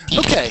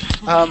 Okay.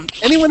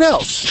 Anyone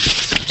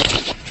else?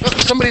 Oh,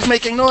 somebody's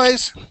making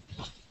noise.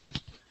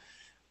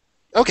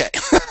 Okay.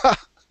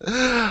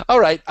 All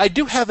right. I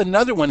do have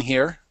another one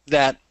here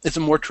that is a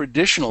more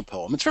traditional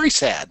poem. It's very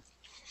sad.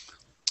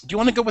 Do you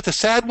want to go with the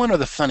sad one or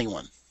the funny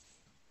one?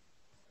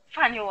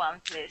 Funny one,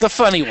 please. The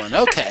funny one.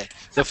 Okay.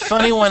 The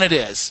funny one it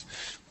is.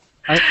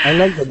 I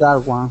like the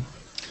dark one.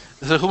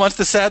 So who wants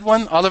the sad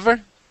one?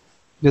 Oliver?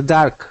 The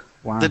dark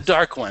one. The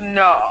dark one.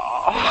 No.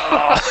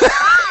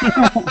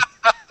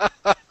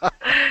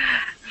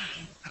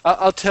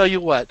 I'll tell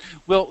you what.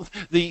 Well,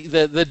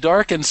 the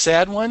dark and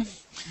sad one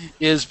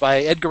is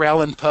by Edgar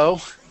Allan Poe,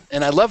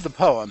 and I love the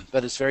poem,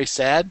 but it's very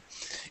sad.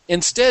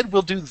 Instead,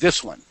 we'll do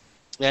this one.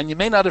 And you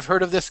may not have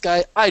heard of this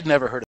guy. I'd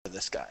never heard of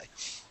this guy.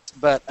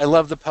 But I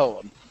love the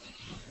poem.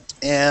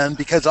 And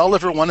because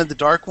Oliver wanted the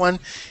dark one,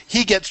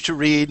 he gets to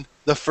read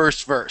the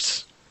first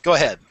verse. Go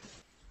ahead.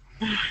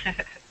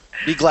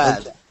 Be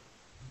glad.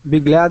 Be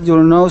glad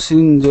your nose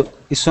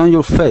is on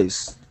your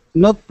face,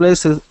 not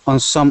placed on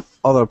some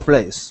other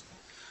place.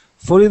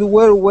 For it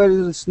were where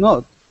it is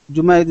not,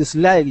 you might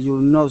dislike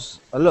your nose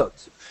a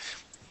lot.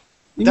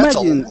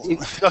 Imagine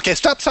okay,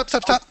 stop.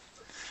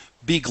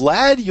 Be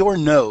glad your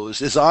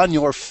nose is on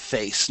your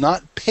face,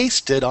 not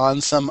pasted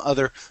on some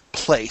other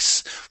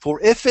place.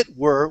 For if it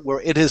were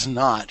where it is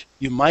not,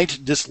 you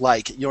might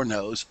dislike your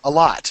nose a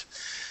lot.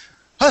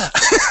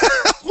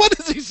 What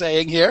is he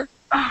saying here?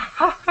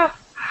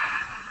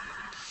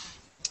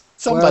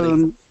 Somebody.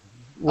 Oliver,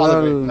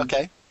 Well,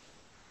 okay.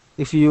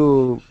 if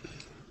you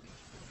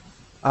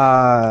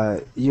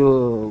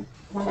you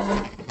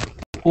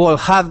will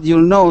have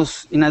your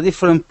nose in a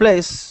different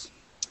place,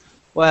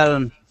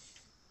 well,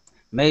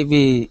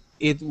 maybe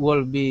it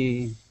will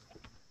be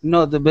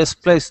not the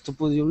best place to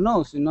put your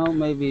nose.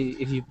 Maybe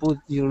if you put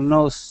your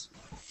nose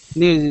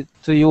near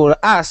to your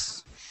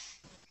ass,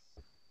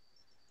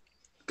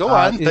 Go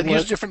on, it but will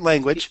use different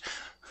language.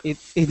 it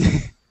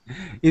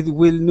it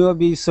will not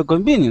be so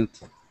convenient.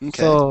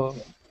 Okay. So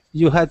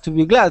you have to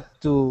be glad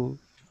to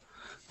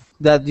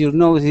that your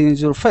nose is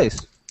in your face.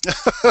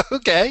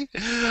 Okay.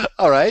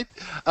 All right.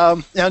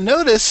 Now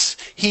notice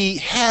he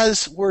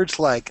has words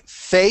like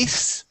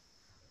face,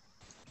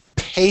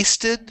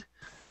 pasted,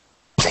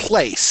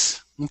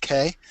 place.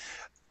 Okay.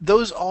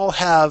 Those all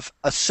have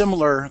a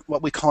similar,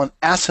 what we call an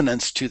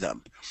assonance to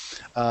them,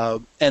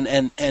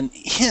 and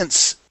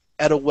hints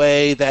at a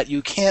way that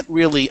you can't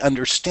really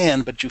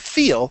understand, but you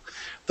feel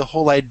the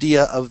whole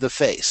idea of the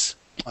face.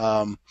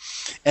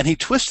 And he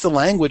twists the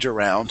language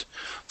around,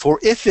 for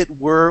if it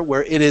were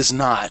where it is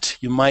not,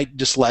 you might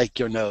dislike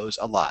your nose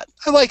a lot.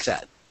 I like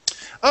that.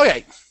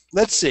 Okay,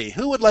 let's see.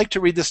 Who would like to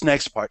read this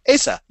next part?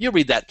 Asa, you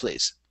read that,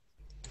 please.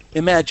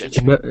 Imagine.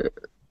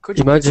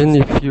 Imagine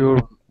if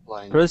your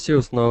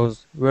precious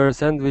nose were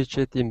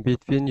sandwiched in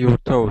between your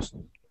toes.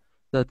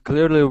 That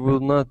clearly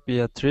would not be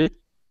a trick,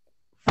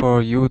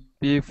 for you'd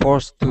be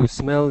forced to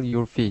smell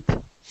your feet.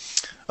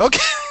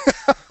 Okay.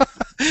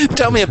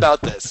 Tell me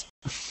about this.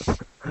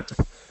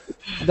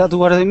 That's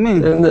what I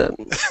mean. And,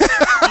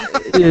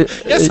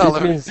 Yes, it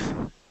Oliver. means,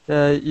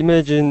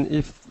 imagine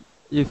if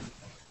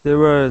they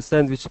were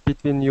sandwiched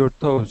between your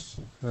toes,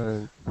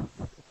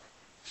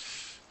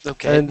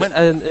 Okay. and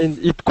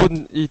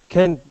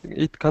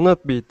it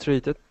cannot be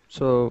treated.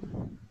 So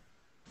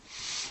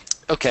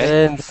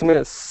Okay. and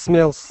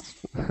smells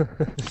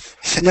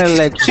Smell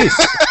like cheese.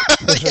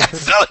 Yeah,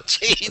 smell of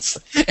cheese,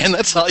 and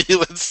that's all you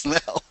would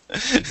smell.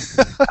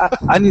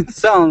 And it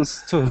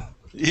sounds too.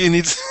 You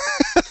need.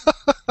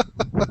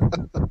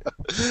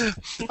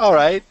 All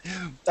right.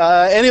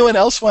 Anyone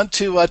else want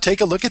to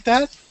take a look at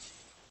that?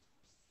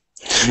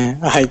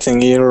 I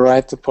think you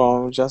write the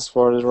poem just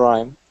for the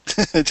rhyme.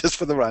 Just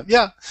for the rhyme.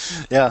 Yeah.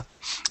 Yeah.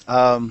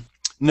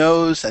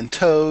 Nose and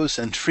toes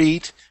and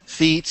feet.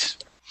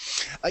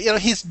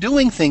 He's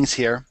doing things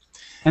here.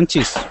 And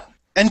cheese.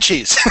 And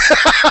cheese.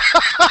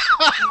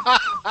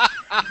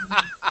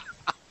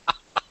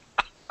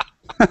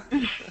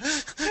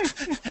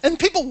 And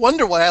people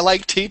wonder why I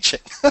like teaching.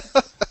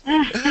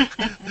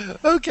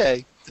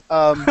 Okay.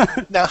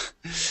 Now,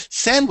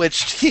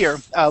 sandwiched here,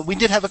 we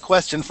did have a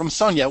question from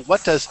Sonia.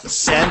 What does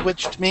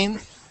sandwiched mean?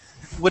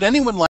 Would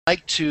anyone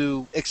like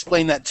to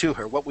explain that to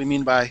her? What we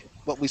mean by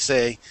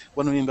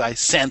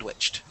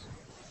sandwiched?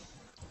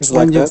 It's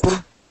like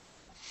that.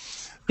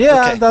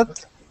 Yeah, Okay.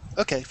 that.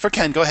 Okay, for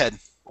Ken, go ahead.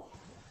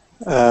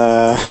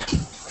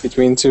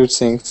 Between two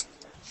things.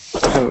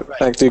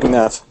 Like doing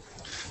that.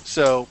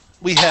 So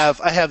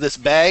I have this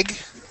bag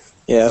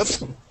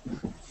Yes.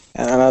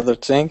 And another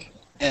thing.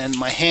 and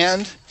my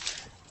hand,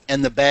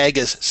 and the bag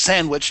is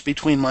sandwiched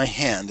between my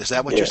hand. Is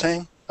that what you're Yeah.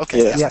 saying?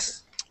 Okay. Yes.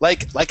 Yes.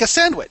 Like a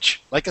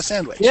sandwich. Like a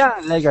sandwich. Yeah,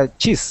 like a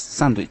cheese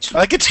sandwich.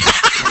 Like it.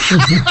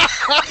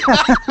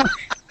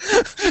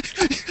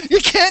 You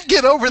can't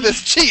get over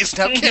this cheese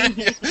now, can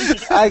you?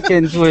 I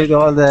can do it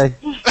all day.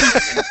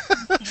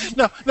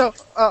 No,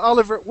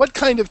 Oliver. What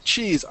kind of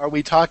cheese are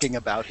we talking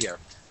about here?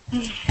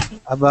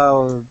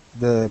 About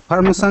the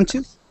Parmesan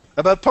cheese?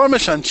 About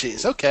Parmesan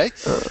cheese. Okay.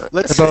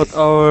 Let's about see.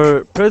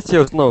 our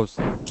precious nose.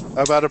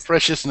 About a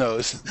precious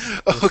nose.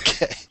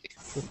 Okay.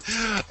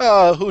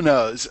 Who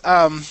knows?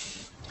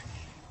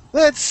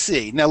 Let's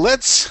see. Now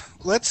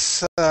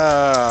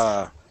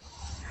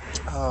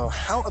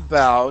how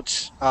about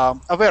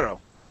Avero?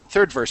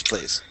 Third verse,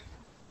 please.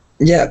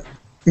 Yeah,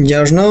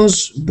 your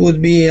nose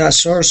would be a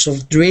source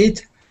of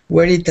dread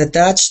were it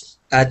attached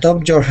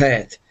atop your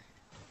head.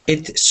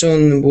 It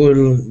soon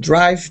will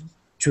drive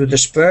to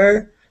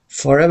despair,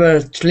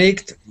 forever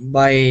tricked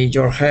by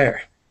your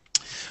hair.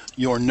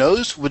 Your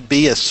nose would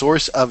be a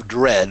source of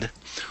dread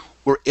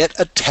were it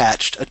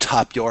attached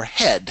atop your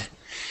head.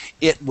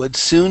 It would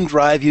soon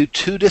drive you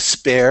to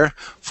despair,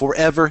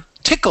 forever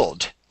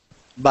tickled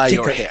by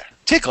your Tickled. hair.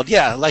 Tickled,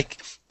 yeah, like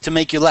to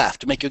make you laugh,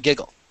 to make you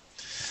giggle.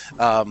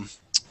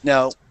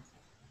 Now,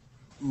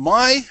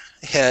 my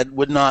head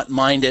would not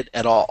mind it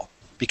at all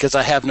because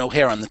I have no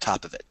hair on the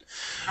top of it.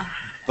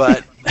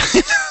 But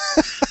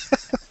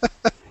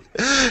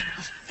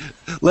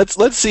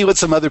let's see what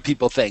some other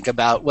people think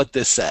about what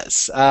this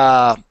says.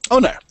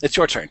 Onar, it's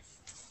your turn.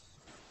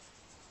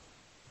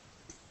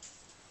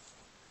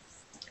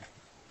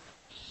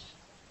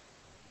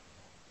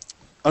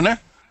 Onar?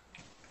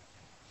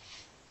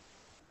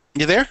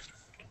 You there?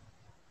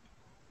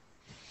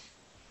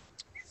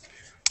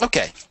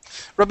 Okay.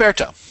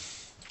 Roberto,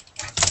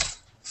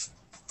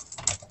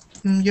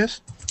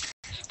 Yes.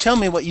 tell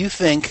me what you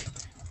think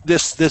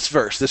this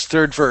verse, this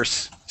third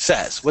verse,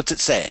 says. What's it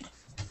saying?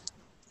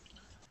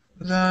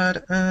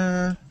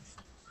 that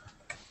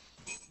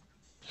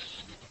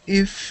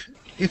if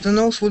the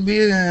nose would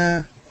be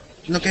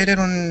located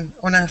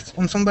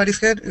on somebody's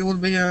head, it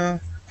would be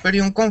very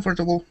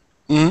uncomfortable.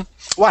 Mm-hmm.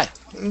 Why?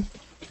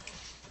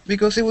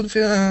 Because it would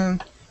feel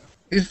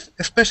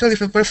especially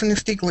if a person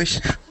is ticklish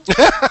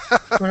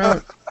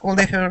for all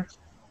the hair.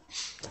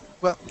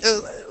 Well,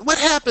 what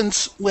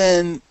happens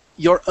when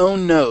your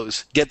own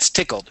nose gets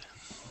tickled?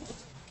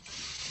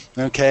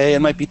 Okay, it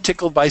might be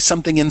tickled by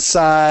something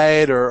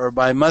inside or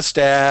by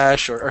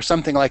mustache or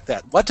something like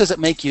that. What does it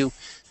make you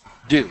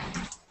do?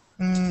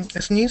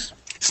 A sneeze.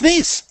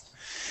 Sneeze.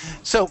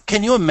 So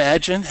can you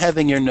imagine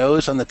having your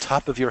nose on the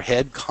top of your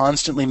head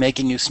constantly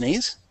making you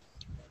sneeze?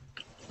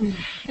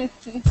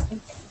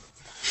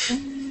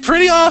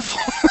 Pretty awful.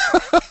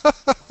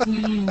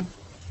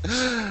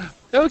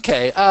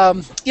 Okay,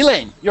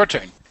 Elaine, your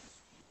turn.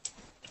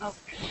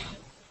 Okay.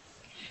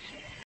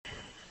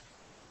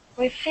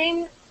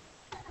 Within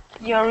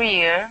your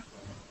ear,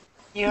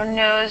 your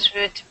nose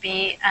would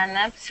be an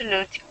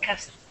absolute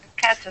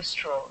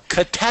catastrophe.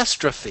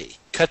 Catastrophe.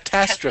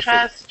 Catastrophe.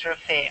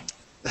 Catastrophe.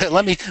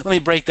 Let me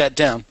break that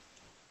down.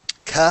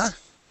 Tas.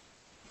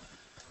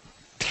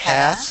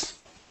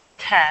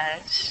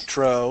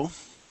 Tro.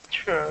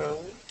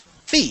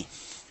 Fee.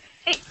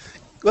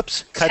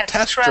 Whoops.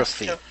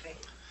 Catastrophe.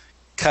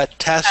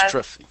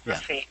 Catastrophe. Yeah.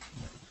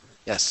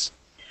 Yes.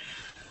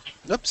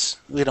 Oops.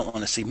 We don't want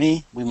to see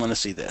me. We want to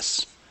see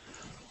this.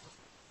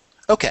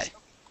 Okay.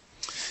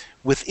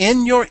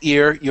 Within your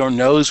ear, your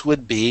nose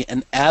would be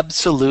an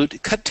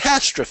absolute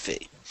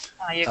catastrophe.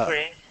 I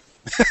agree.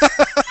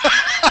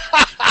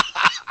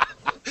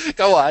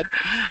 Go on.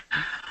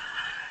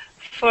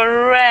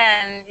 For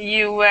when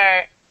you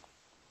were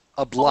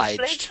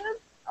obliged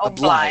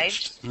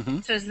mm-hmm.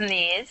 to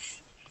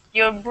sneeze,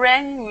 your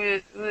brain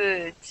would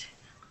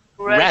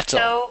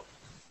rattle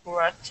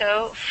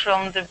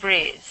from the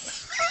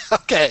breeze.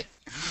 Okay.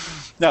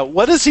 Now,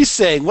 what is he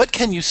saying? What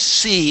can you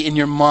see in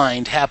your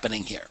mind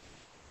happening here?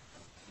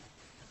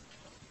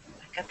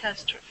 A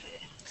catastrophe.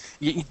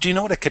 Do you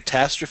know what a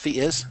catastrophe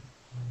is?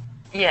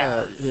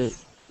 Yeah.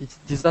 It's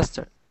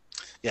disaster.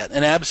 Yeah,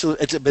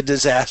 it's a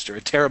disaster,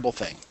 a terrible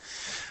thing.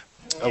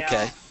 Yeah.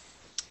 Okay.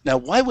 Now,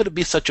 why would it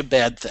be such a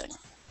bad thing?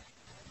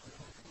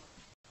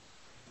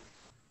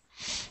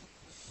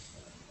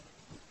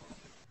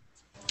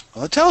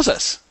 Well, it tells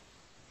us.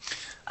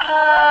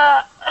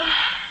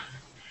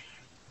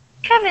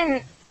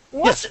 Kevin,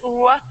 what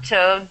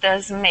rattle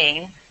does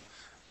mean?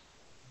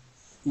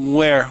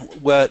 Where?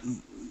 What?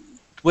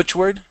 Which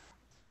word?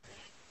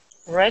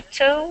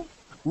 Rattle?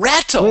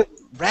 Rattle.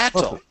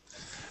 Rattle.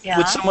 Yeah.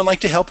 Would someone like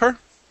to help her?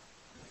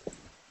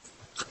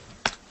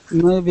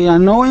 Maybe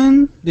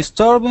annoying,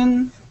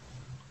 disturbing,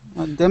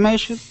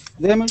 damage.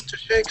 To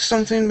shake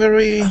something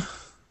very...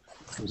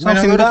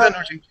 Something with a lot of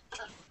bad.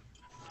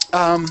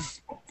 energy.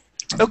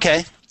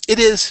 Okay. It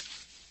is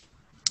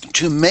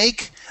to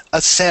make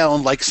a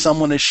sound like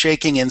someone is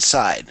shaking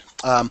inside.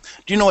 Do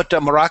you know what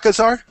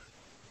maracas are?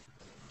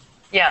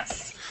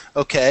 Yes.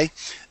 Okay.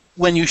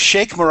 When you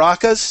shake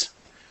maracas,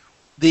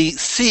 the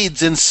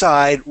seeds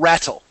inside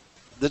rattle.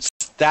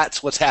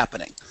 That's what's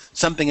happening.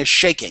 Something is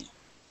shaking.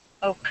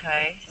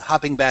 Okay.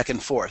 Hopping back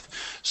and forth.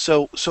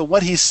 So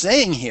what he's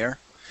saying here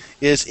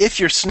is if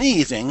you're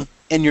sneezing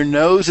and your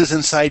nose is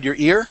inside your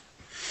ear,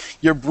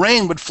 your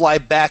brain would fly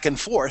back and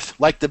forth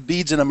like the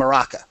beads in a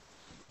maraca.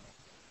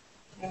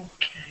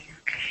 Okay.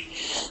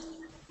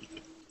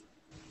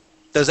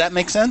 Does that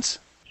make sense?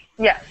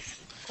 Yes.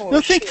 No,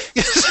 think.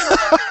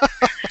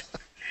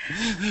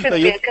 Could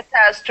be a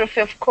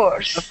catastrophe, of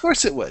course. Of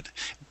course it would.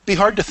 Be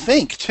hard to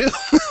think, too.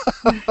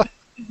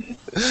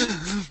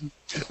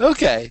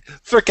 Okay,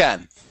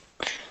 Furkan.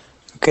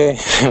 Okay.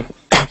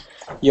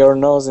 Your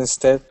nose,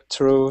 instead,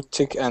 through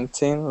thick and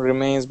thin,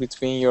 remains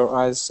between your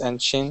eyes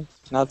and chin,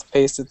 not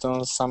pasted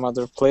on some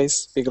other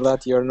place. Be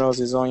glad your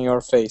nose is on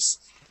your face.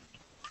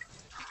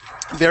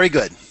 Very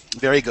good.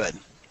 Very good.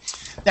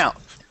 Now,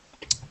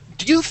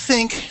 do you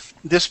think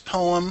this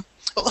poem...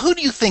 Who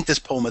do you think this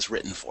poem is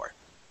written for?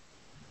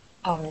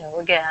 Oh, no,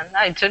 again,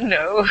 I don't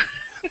know.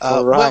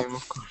 For rhyme,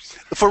 of course.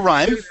 For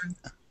rhyme.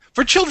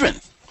 For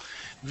children.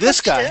 This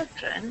For guy,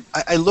 children.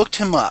 I looked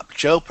him up.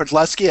 Joe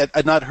Podlesky,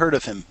 I'd not heard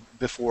of him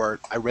before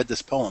I read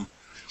this poem,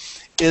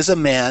 is a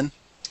man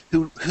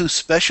who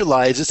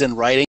specializes in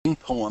writing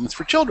poems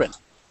for children.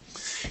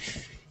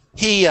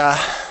 He,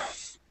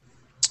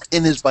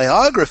 in his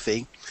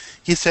biography,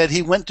 he said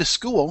he went to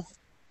school,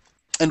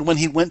 and when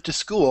he went to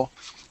school,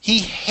 he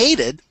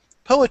hated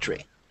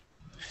poetry.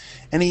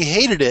 And he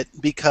hated it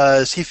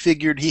because he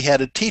figured he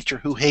had a teacher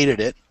who hated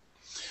it,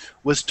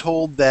 was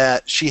told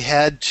that she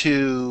had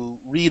to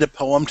read a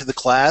poem to the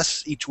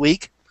class each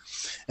week,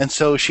 and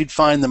so she'd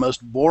find the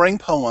most boring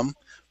poem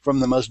from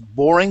the most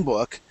boring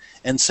book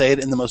and say it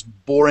in the most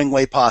boring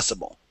way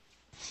possible.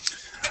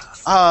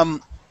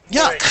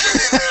 Yeah.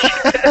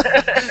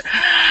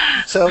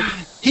 So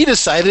he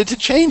decided to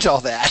change all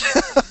that.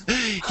 Yes,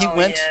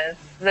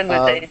 it's a good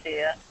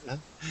idea.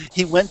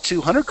 He went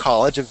to Hunter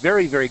College, a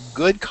very, very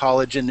good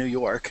college in New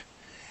York,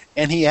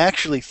 and he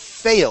actually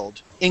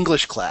failed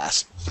English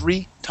class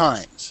 3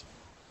 times.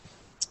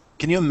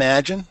 Can you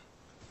imagine?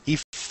 He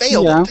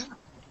failed it.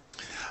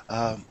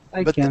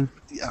 I can.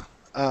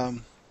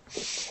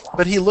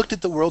 But he looked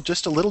at the world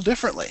just a little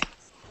differently.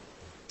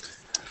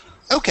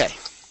 Okay.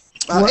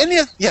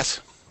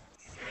 Yes.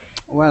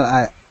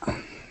 Well,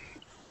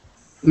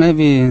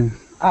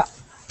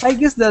 I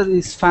guess that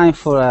is fine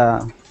for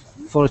a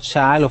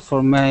child or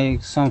for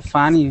make some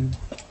funny,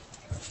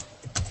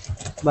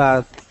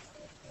 but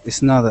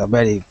it's not a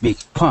very big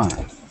point.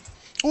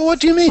 Well, what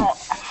do you mean?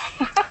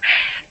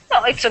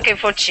 No, it's okay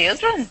for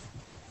children.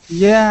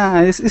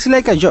 Yeah, it's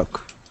like a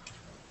joke.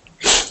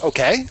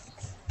 Okay.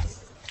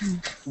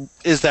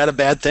 Is that a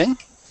bad thing?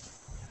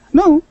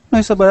 No,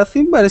 it's a bad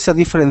thing, but it's a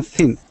different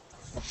thing.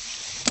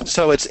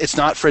 So it's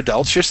not for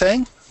adults, you're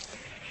saying?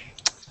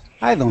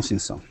 I don't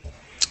think so.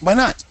 Why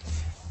not?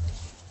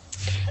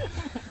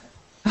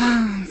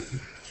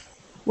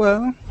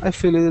 Well, I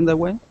feel it in that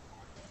way.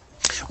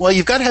 Well,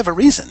 you've got to have a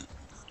reason.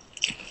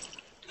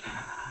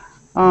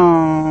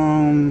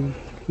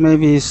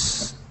 Maybe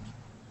it's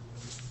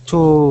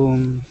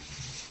too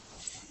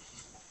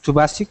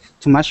basic,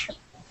 too much.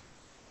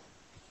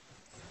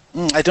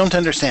 I don't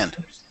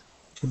understand.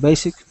 Too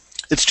basic.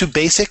 It's too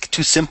basic,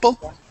 too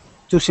simple?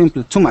 Too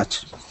simple, too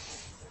much.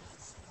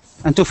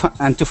 And too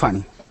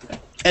funny.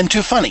 And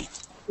too funny.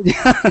 Okay,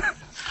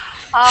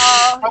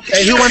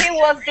 he was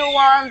the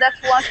one that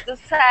wants the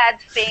sad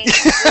thing.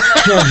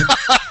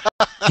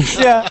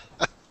 Yeah.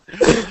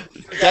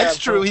 That's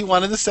true. He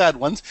wanted the sad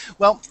ones.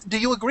 Well, do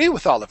you agree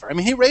with Oliver? I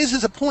mean, he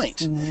raises a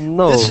point.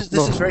 No. This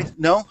is very...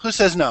 No? Who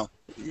says no?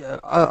 Yeah,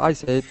 I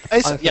said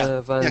I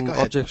have an go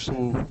ahead.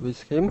 objection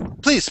with him.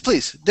 Please,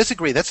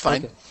 disagree. That's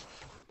fine.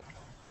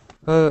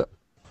 Okay.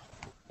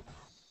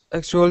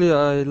 Actually,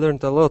 I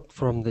learned a lot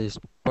from this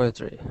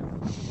poetry.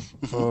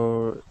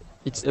 For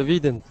it's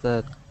evident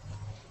that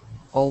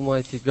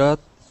Almighty God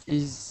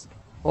is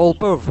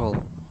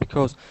all-powerful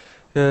because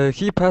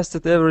He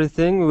passed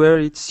everything where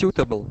it's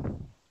suitable.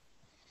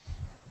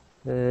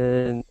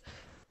 And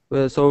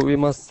so we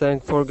must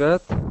thank for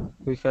God.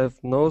 We have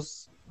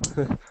nose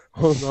on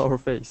our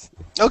face.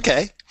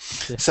 Okay.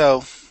 Yeah.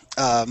 So,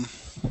 I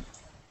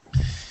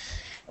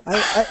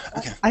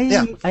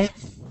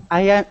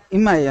am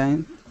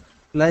imagine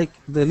like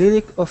the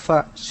lyric of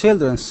a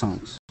children's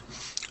songs.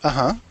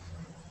 Uh-huh.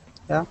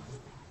 Yeah.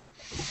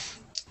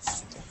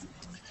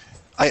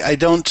 I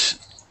don't.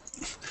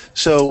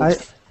 So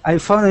I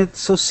found it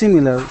so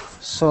similar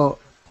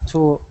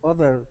to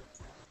other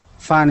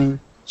funny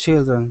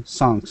children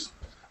songs.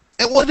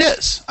 Well, it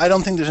is. I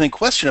don't think there's any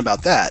question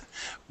about that.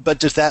 But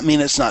does that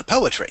mean it's not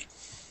poetry?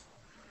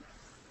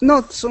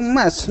 Not so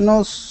much.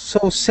 Not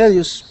so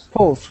serious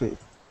poetry.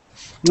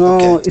 No,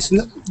 Okay. it's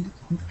not.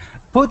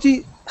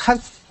 Poetry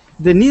has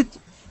the need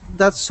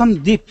that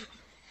some deep.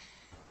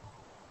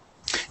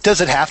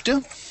 Does it have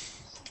to?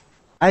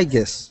 I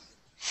guess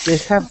they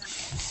have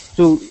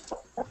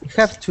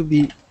to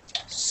be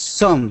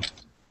some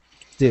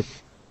deep.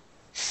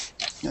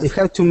 You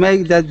have to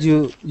make that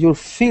you're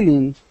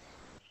feeling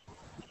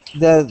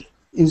that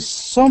in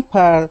some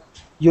part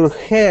your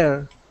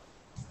hair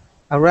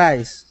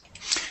arise.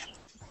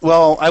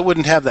 Well, I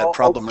wouldn't have that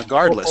problem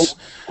regardless.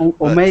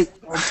 Or make,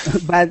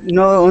 but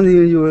not only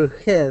in your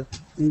head,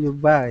 in your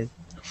body.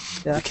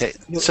 Yeah? Okay,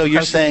 so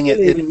you're have to saying feel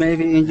it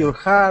maybe in your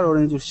heart or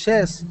in your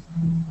chest,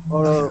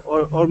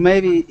 or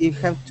maybe you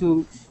have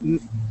to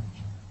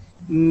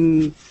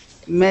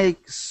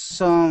make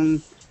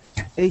some.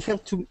 It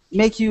have to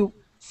make you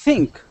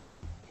think.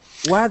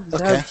 What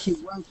does he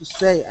want to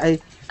say?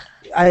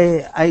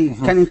 I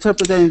can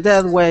interpret it in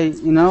that way,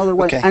 in another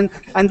way. Okay.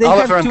 And they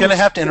Oliver, have I'm going to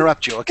have to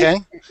interrupt you, okay?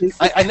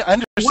 I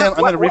understand.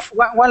 I'm going to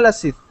one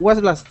last thing.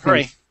 One last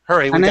thing.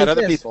 Hurry. We And got I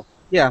other guess- people.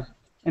 Yeah,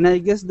 and I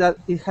guess that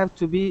it have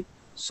to be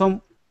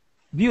some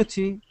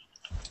beauty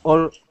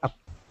or a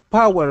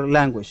power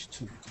language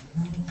too.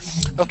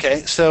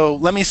 Okay, so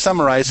let me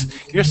summarize.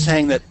 You're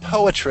saying that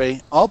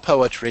poetry, all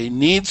poetry,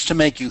 needs to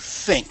make you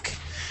think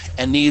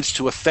and needs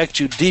to affect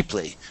you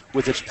deeply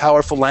with its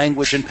powerful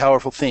language and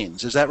powerful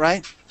themes. Is that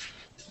right?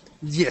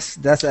 Yes,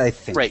 that's I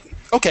think. Great.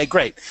 Okay,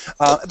 great.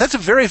 That's a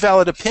very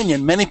valid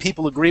opinion. Many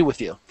people agree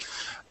with you.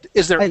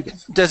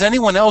 Does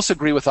anyone else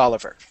agree with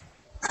Oliver?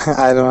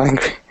 I don't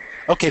agree.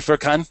 Okay,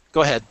 Furkan,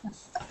 go ahead.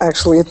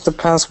 Actually, it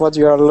depends what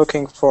you are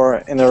looking for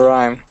in a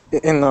rhyme,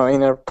 in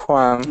a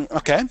poem.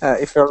 Okay.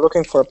 If you're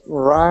looking for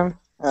rhyme,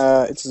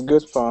 it's a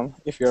good poem.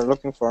 If you're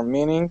looking for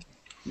meaning,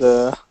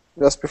 the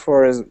just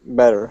before is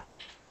better.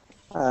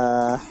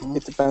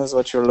 It depends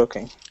what you're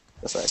looking.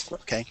 Precisely.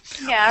 Okay.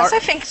 Yes, I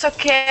think it's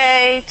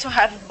okay to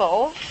have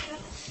both.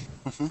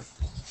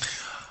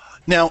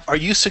 Now, are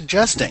you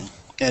suggesting,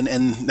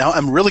 and now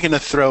I'm really going to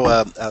throw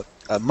a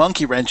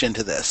monkey wrench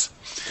into this,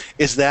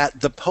 is that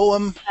the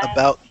poem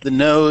about the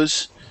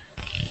nose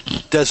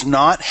does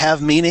not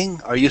have meaning?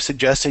 Are you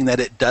suggesting that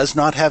it does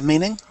not have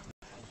meaning?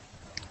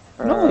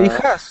 No, it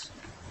has.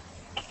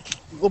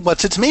 Well,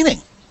 what's its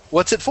meaning?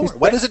 What's it for?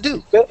 What does it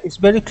do? It's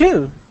very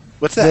clear.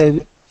 What's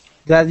that?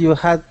 That you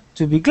had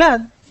to be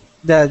glad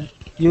that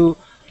you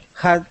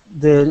had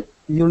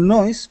your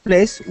noise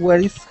placed where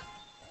it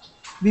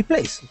be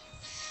placed.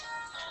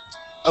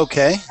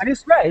 Okay. And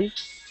it's right.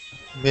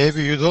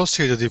 Maybe you don't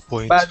see the deep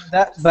point. But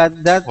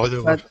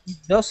Oliver. it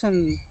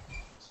doesn't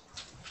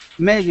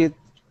make it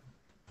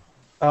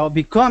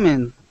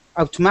becoming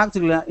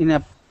automatically in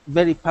a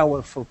very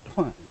powerful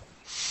point.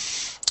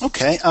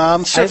 Okay.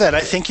 Servet,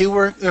 I think you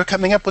were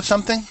coming up with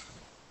something.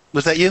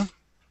 Was that you?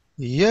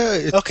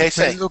 Yeah. Okay,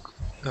 say.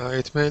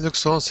 It may look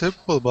so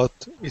simple, but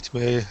it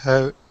may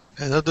have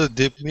another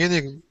deep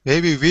meaning.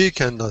 Maybe we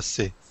cannot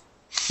see.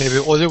 Maybe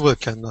Oliver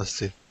cannot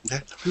see.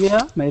 Okay.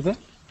 Yeah, maybe.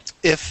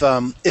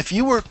 If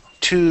you were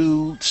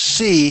to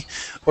see,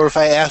 or if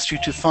I asked you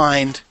to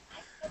find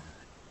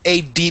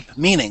a deep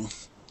meaning,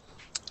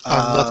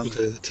 I'm not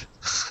good at it.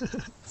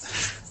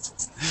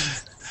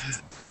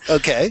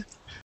 Okay.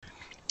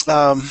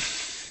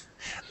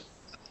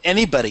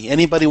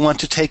 Anybody want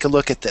to take a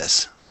look at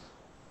this?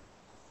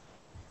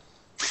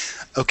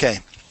 Okay.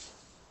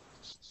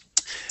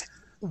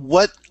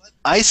 What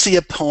I see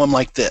a poem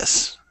like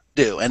this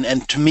do,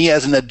 and to me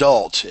as an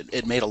adult,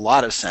 it made a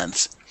lot of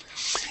sense,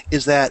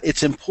 is that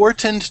it's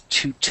important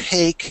to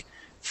take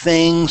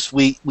things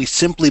we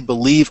simply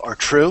believe are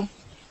true.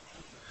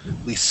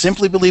 We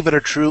simply believe it are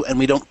true, and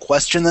we don't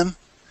question them,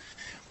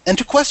 and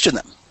to question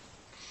them.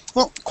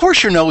 Well, of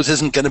course your nose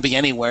isn't going to be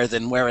anywhere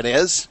than where it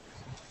is,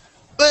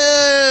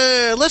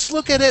 but let's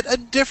look at it a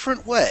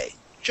different way,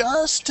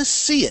 just to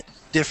see it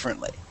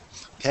differently.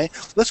 Okay?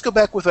 Let's go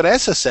back with what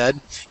Asa said.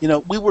 You know,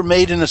 we were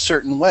made in a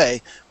certain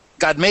way.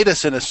 God made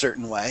us in a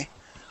certain way.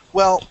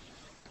 Well,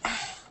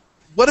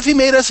 what if he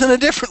made us in a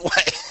different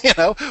way? You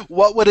know,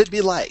 what would it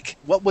be like?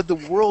 What would the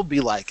world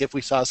be like if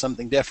we saw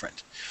something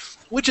different?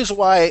 Which is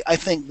why I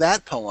think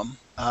that poem,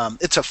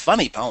 it's a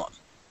funny poem,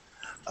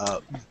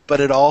 but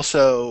it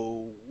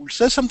also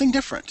says something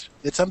different.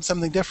 It's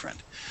something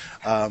different.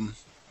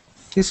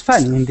 It's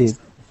funny indeed.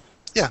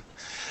 Yeah.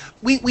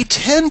 We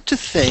tend to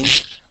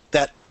think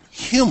that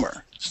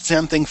humor,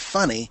 something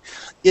funny,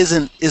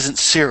 isn't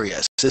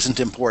serious, isn't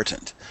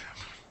important.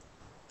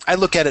 I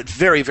look at it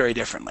very, very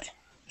differently.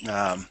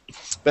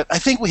 But I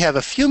think we have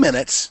a few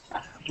minutes.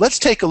 Let's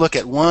take a look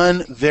at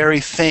one very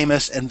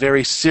famous and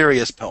very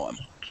serious poem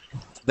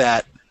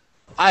that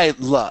I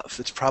love.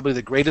 It's probably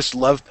the greatest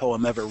love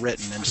poem ever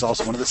written, and it's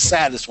also one of the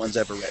saddest ones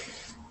ever written.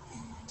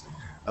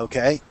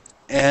 Okay?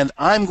 And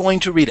I'm going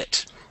to read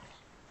it.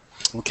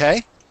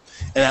 Okay?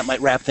 And that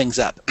might wrap things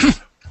up.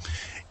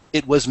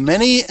 It was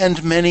many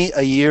and many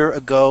a year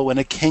ago in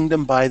a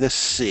kingdom by the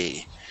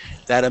sea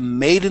that a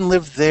maiden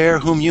lived there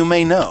whom you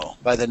may know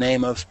by the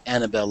name of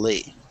Annabel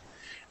Lee.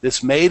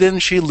 This maiden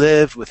she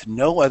lived with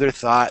no other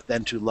thought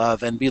than to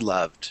love and be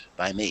loved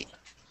by me.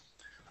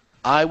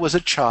 I was a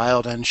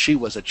child and she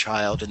was a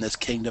child in this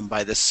kingdom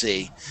by the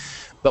sea,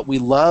 but we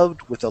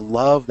loved with a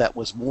love that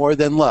was more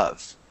than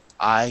love,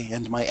 I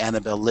and my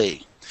Annabel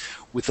Lee,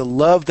 with a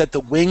love that the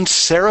winged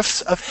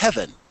seraphs of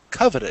heaven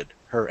coveted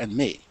her and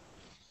me.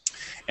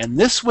 And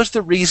this was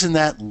the reason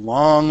that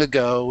long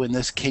ago in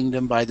this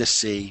kingdom by the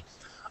sea,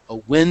 a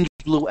wind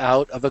blew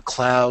out of a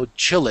cloud,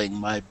 chilling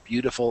my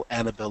beautiful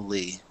Annabel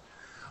Lee,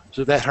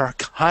 so that her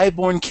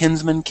high-born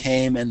kinsman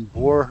came and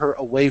bore her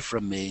away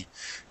from me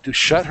to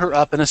shut her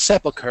up in a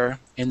sepulchre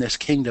in this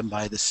kingdom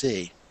by the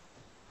sea.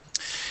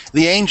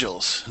 The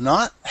angels,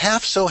 not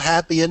half so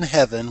happy in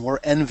heaven, were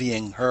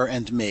envying her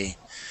and me.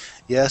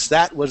 Yes,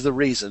 that was the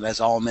reason, as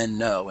all men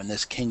know, in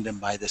this kingdom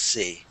by the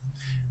sea,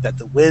 that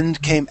the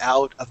wind came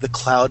out of the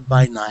cloud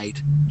by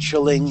night,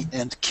 chilling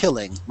and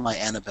killing my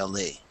Annabel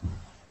Lee.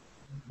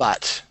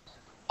 But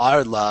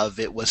our love,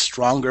 it was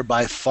stronger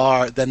by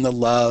far than the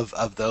love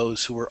of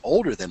those who were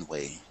older than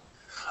we,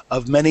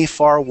 of many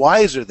far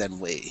wiser than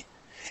we,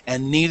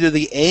 and neither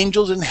the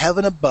angels in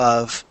heaven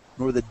above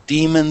nor the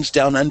demons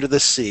down under the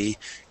sea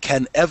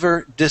can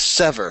ever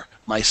dissever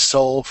my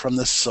soul from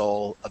the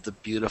soul of the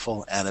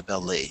beautiful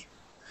Annabel Lee.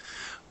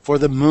 For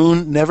the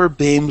moon never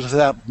beams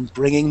without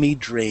bringing me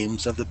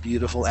dreams of the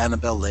beautiful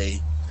Annabel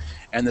Lee,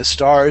 and the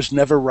stars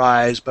never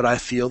rise but I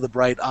feel the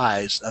bright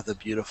eyes of the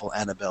beautiful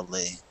Annabel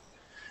Lee.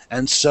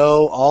 And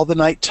so all the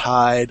night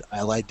tide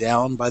I lie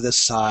down by the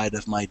side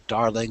of my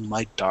darling,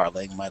 my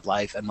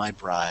life and my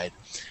bride,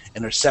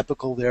 in her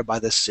sepulchre there by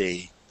the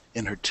sea,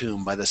 in her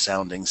tomb by the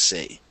sounding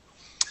sea.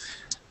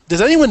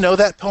 Does anyone know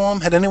that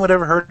poem? Had anyone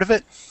ever heard of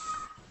it?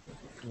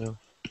 No.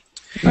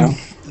 No.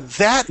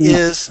 That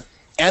is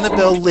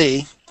Annabel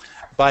Lee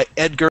by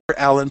Edgar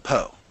Allan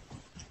Poe.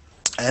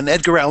 And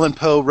Edgar Allan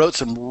Poe wrote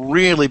some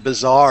really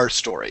bizarre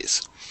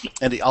stories.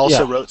 And he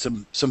also wrote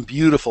some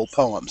beautiful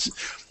poems.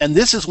 And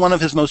this is one of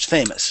his most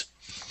famous.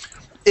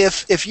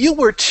 If you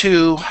were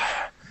to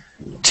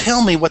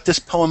tell me what this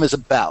poem is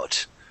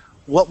about,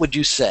 what would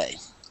you say?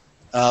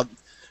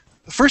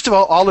 First of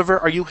all, Oliver,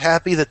 are you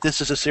happy that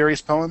this is a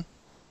serious poem?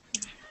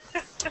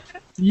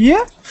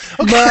 Yeah,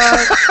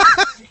 okay.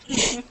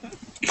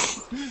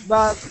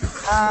 but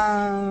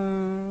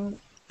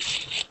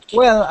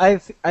well,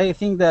 I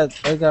think that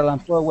Edgar Allan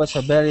Poe was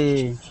a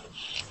very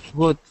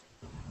good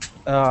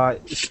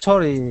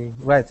story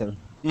writer.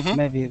 Mm-hmm.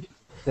 Maybe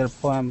their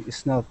poem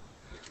is not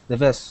the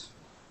best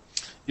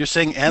You're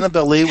saying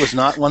Annabel Lee was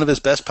not one of his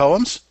best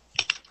poems?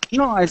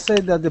 No, I say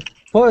that the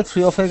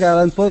poetry of Edgar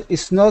Allan Poe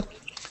is not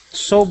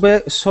so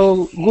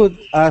good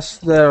as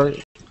their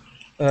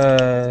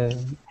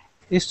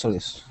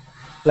histories,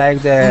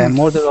 like the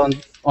murder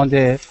on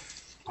the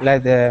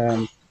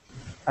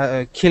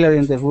killer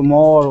in the Rue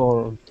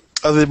Morgue,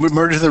 or the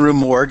murder in the Rue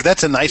Morgue.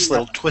 That's a nice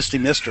little twisty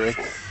mystery.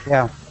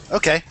 Yeah.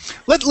 Okay.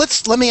 Let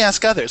me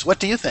ask others. What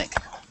do you think?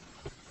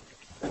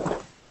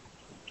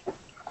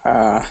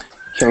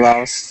 He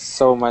loves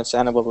so much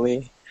Annabel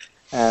Lee,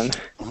 and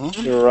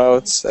he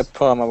wrote a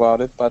poem about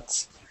it.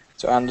 But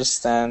to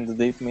understand the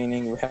deep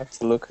meaning, we have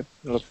to look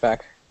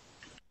back,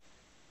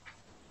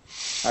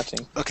 I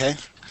think. Okay.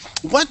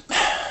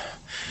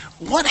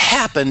 What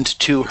happened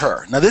to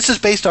her? Now, this is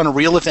based on a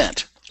real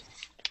event.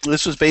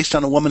 This was based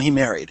on a woman he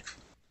married.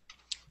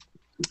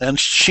 And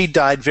she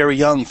died very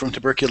young from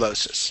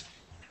tuberculosis.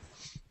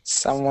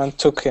 Someone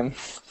took him.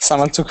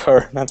 Someone took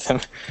her, not him.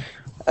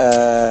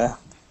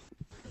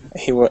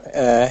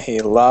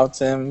 He loved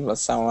him, but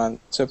someone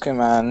took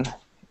him and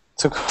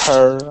took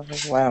her.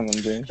 What am I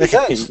doing?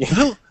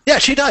 Yeah,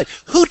 she died.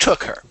 Who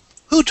took her?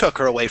 Who took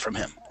her away from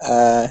him?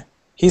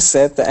 He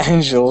said the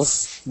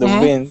angels, the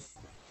wind,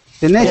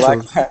 the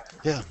nature.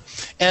 Yeah,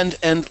 and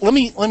let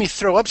me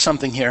throw up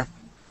something here.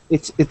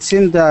 It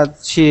seemed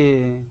that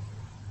she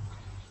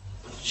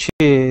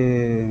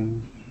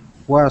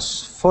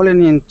was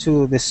falling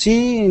into the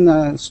sea in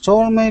a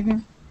storm, maybe.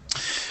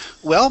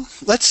 Well,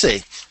 let's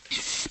see.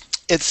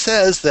 It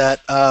says that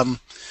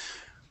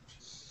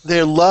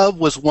their love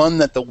was one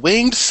that the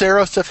winged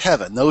seraphs of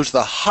heaven, those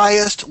the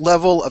highest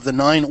level of the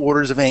 9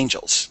 orders of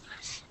angels,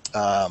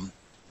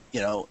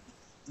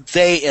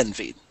 they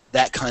envied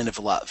that kind of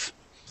love.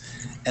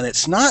 And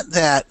it's not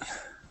that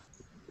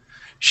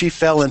she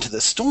fell into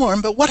the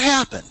storm, but what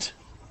happened?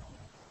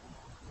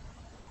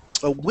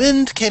 A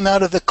wind came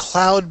out of the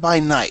cloud by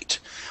night.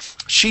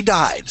 She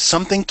died.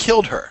 Something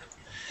killed her.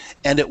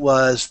 And it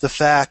was the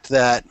fact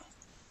that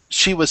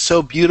she was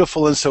so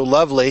beautiful and so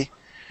lovely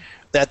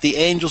that the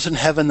angels in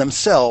heaven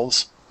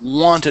themselves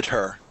wanted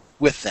her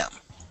with them.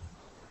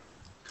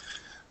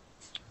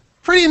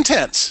 Pretty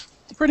intense.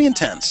 Pretty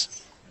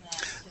intense.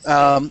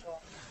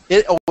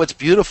 It's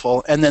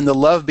beautiful. And then the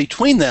love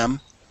between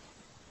them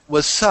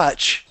was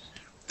such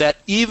that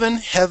even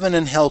heaven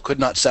and hell could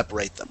not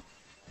separate them,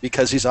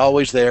 because he's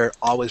always there,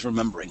 always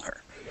remembering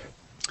her.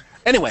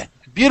 Anyway,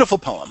 beautiful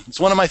poem. It's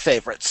one of my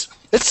favorites.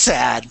 It's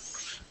sad.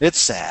 It's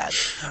sad.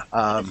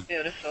 It's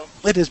beautiful.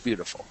 It is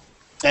beautiful.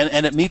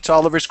 And it meets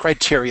Oliver's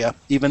criteria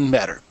even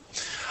better.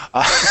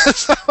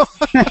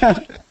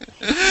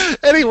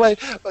 Anyway,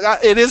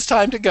 it is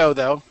time to go,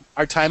 though.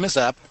 Our time is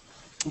up.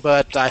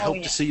 But I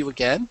hope to see you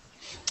again.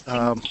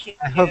 I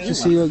hope to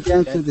see you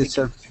again too,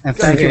 sir. And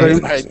Thank you very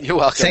much. much. Right, you're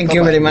welcome. Thank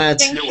you very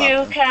much. Thank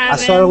you, Kevin.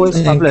 As always,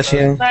 a Thank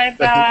pleasure. you.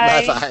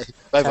 Bye-bye. Bye-bye.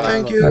 Bye-bye.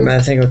 Thank you. Bye bye.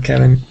 Thank you,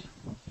 Kevin.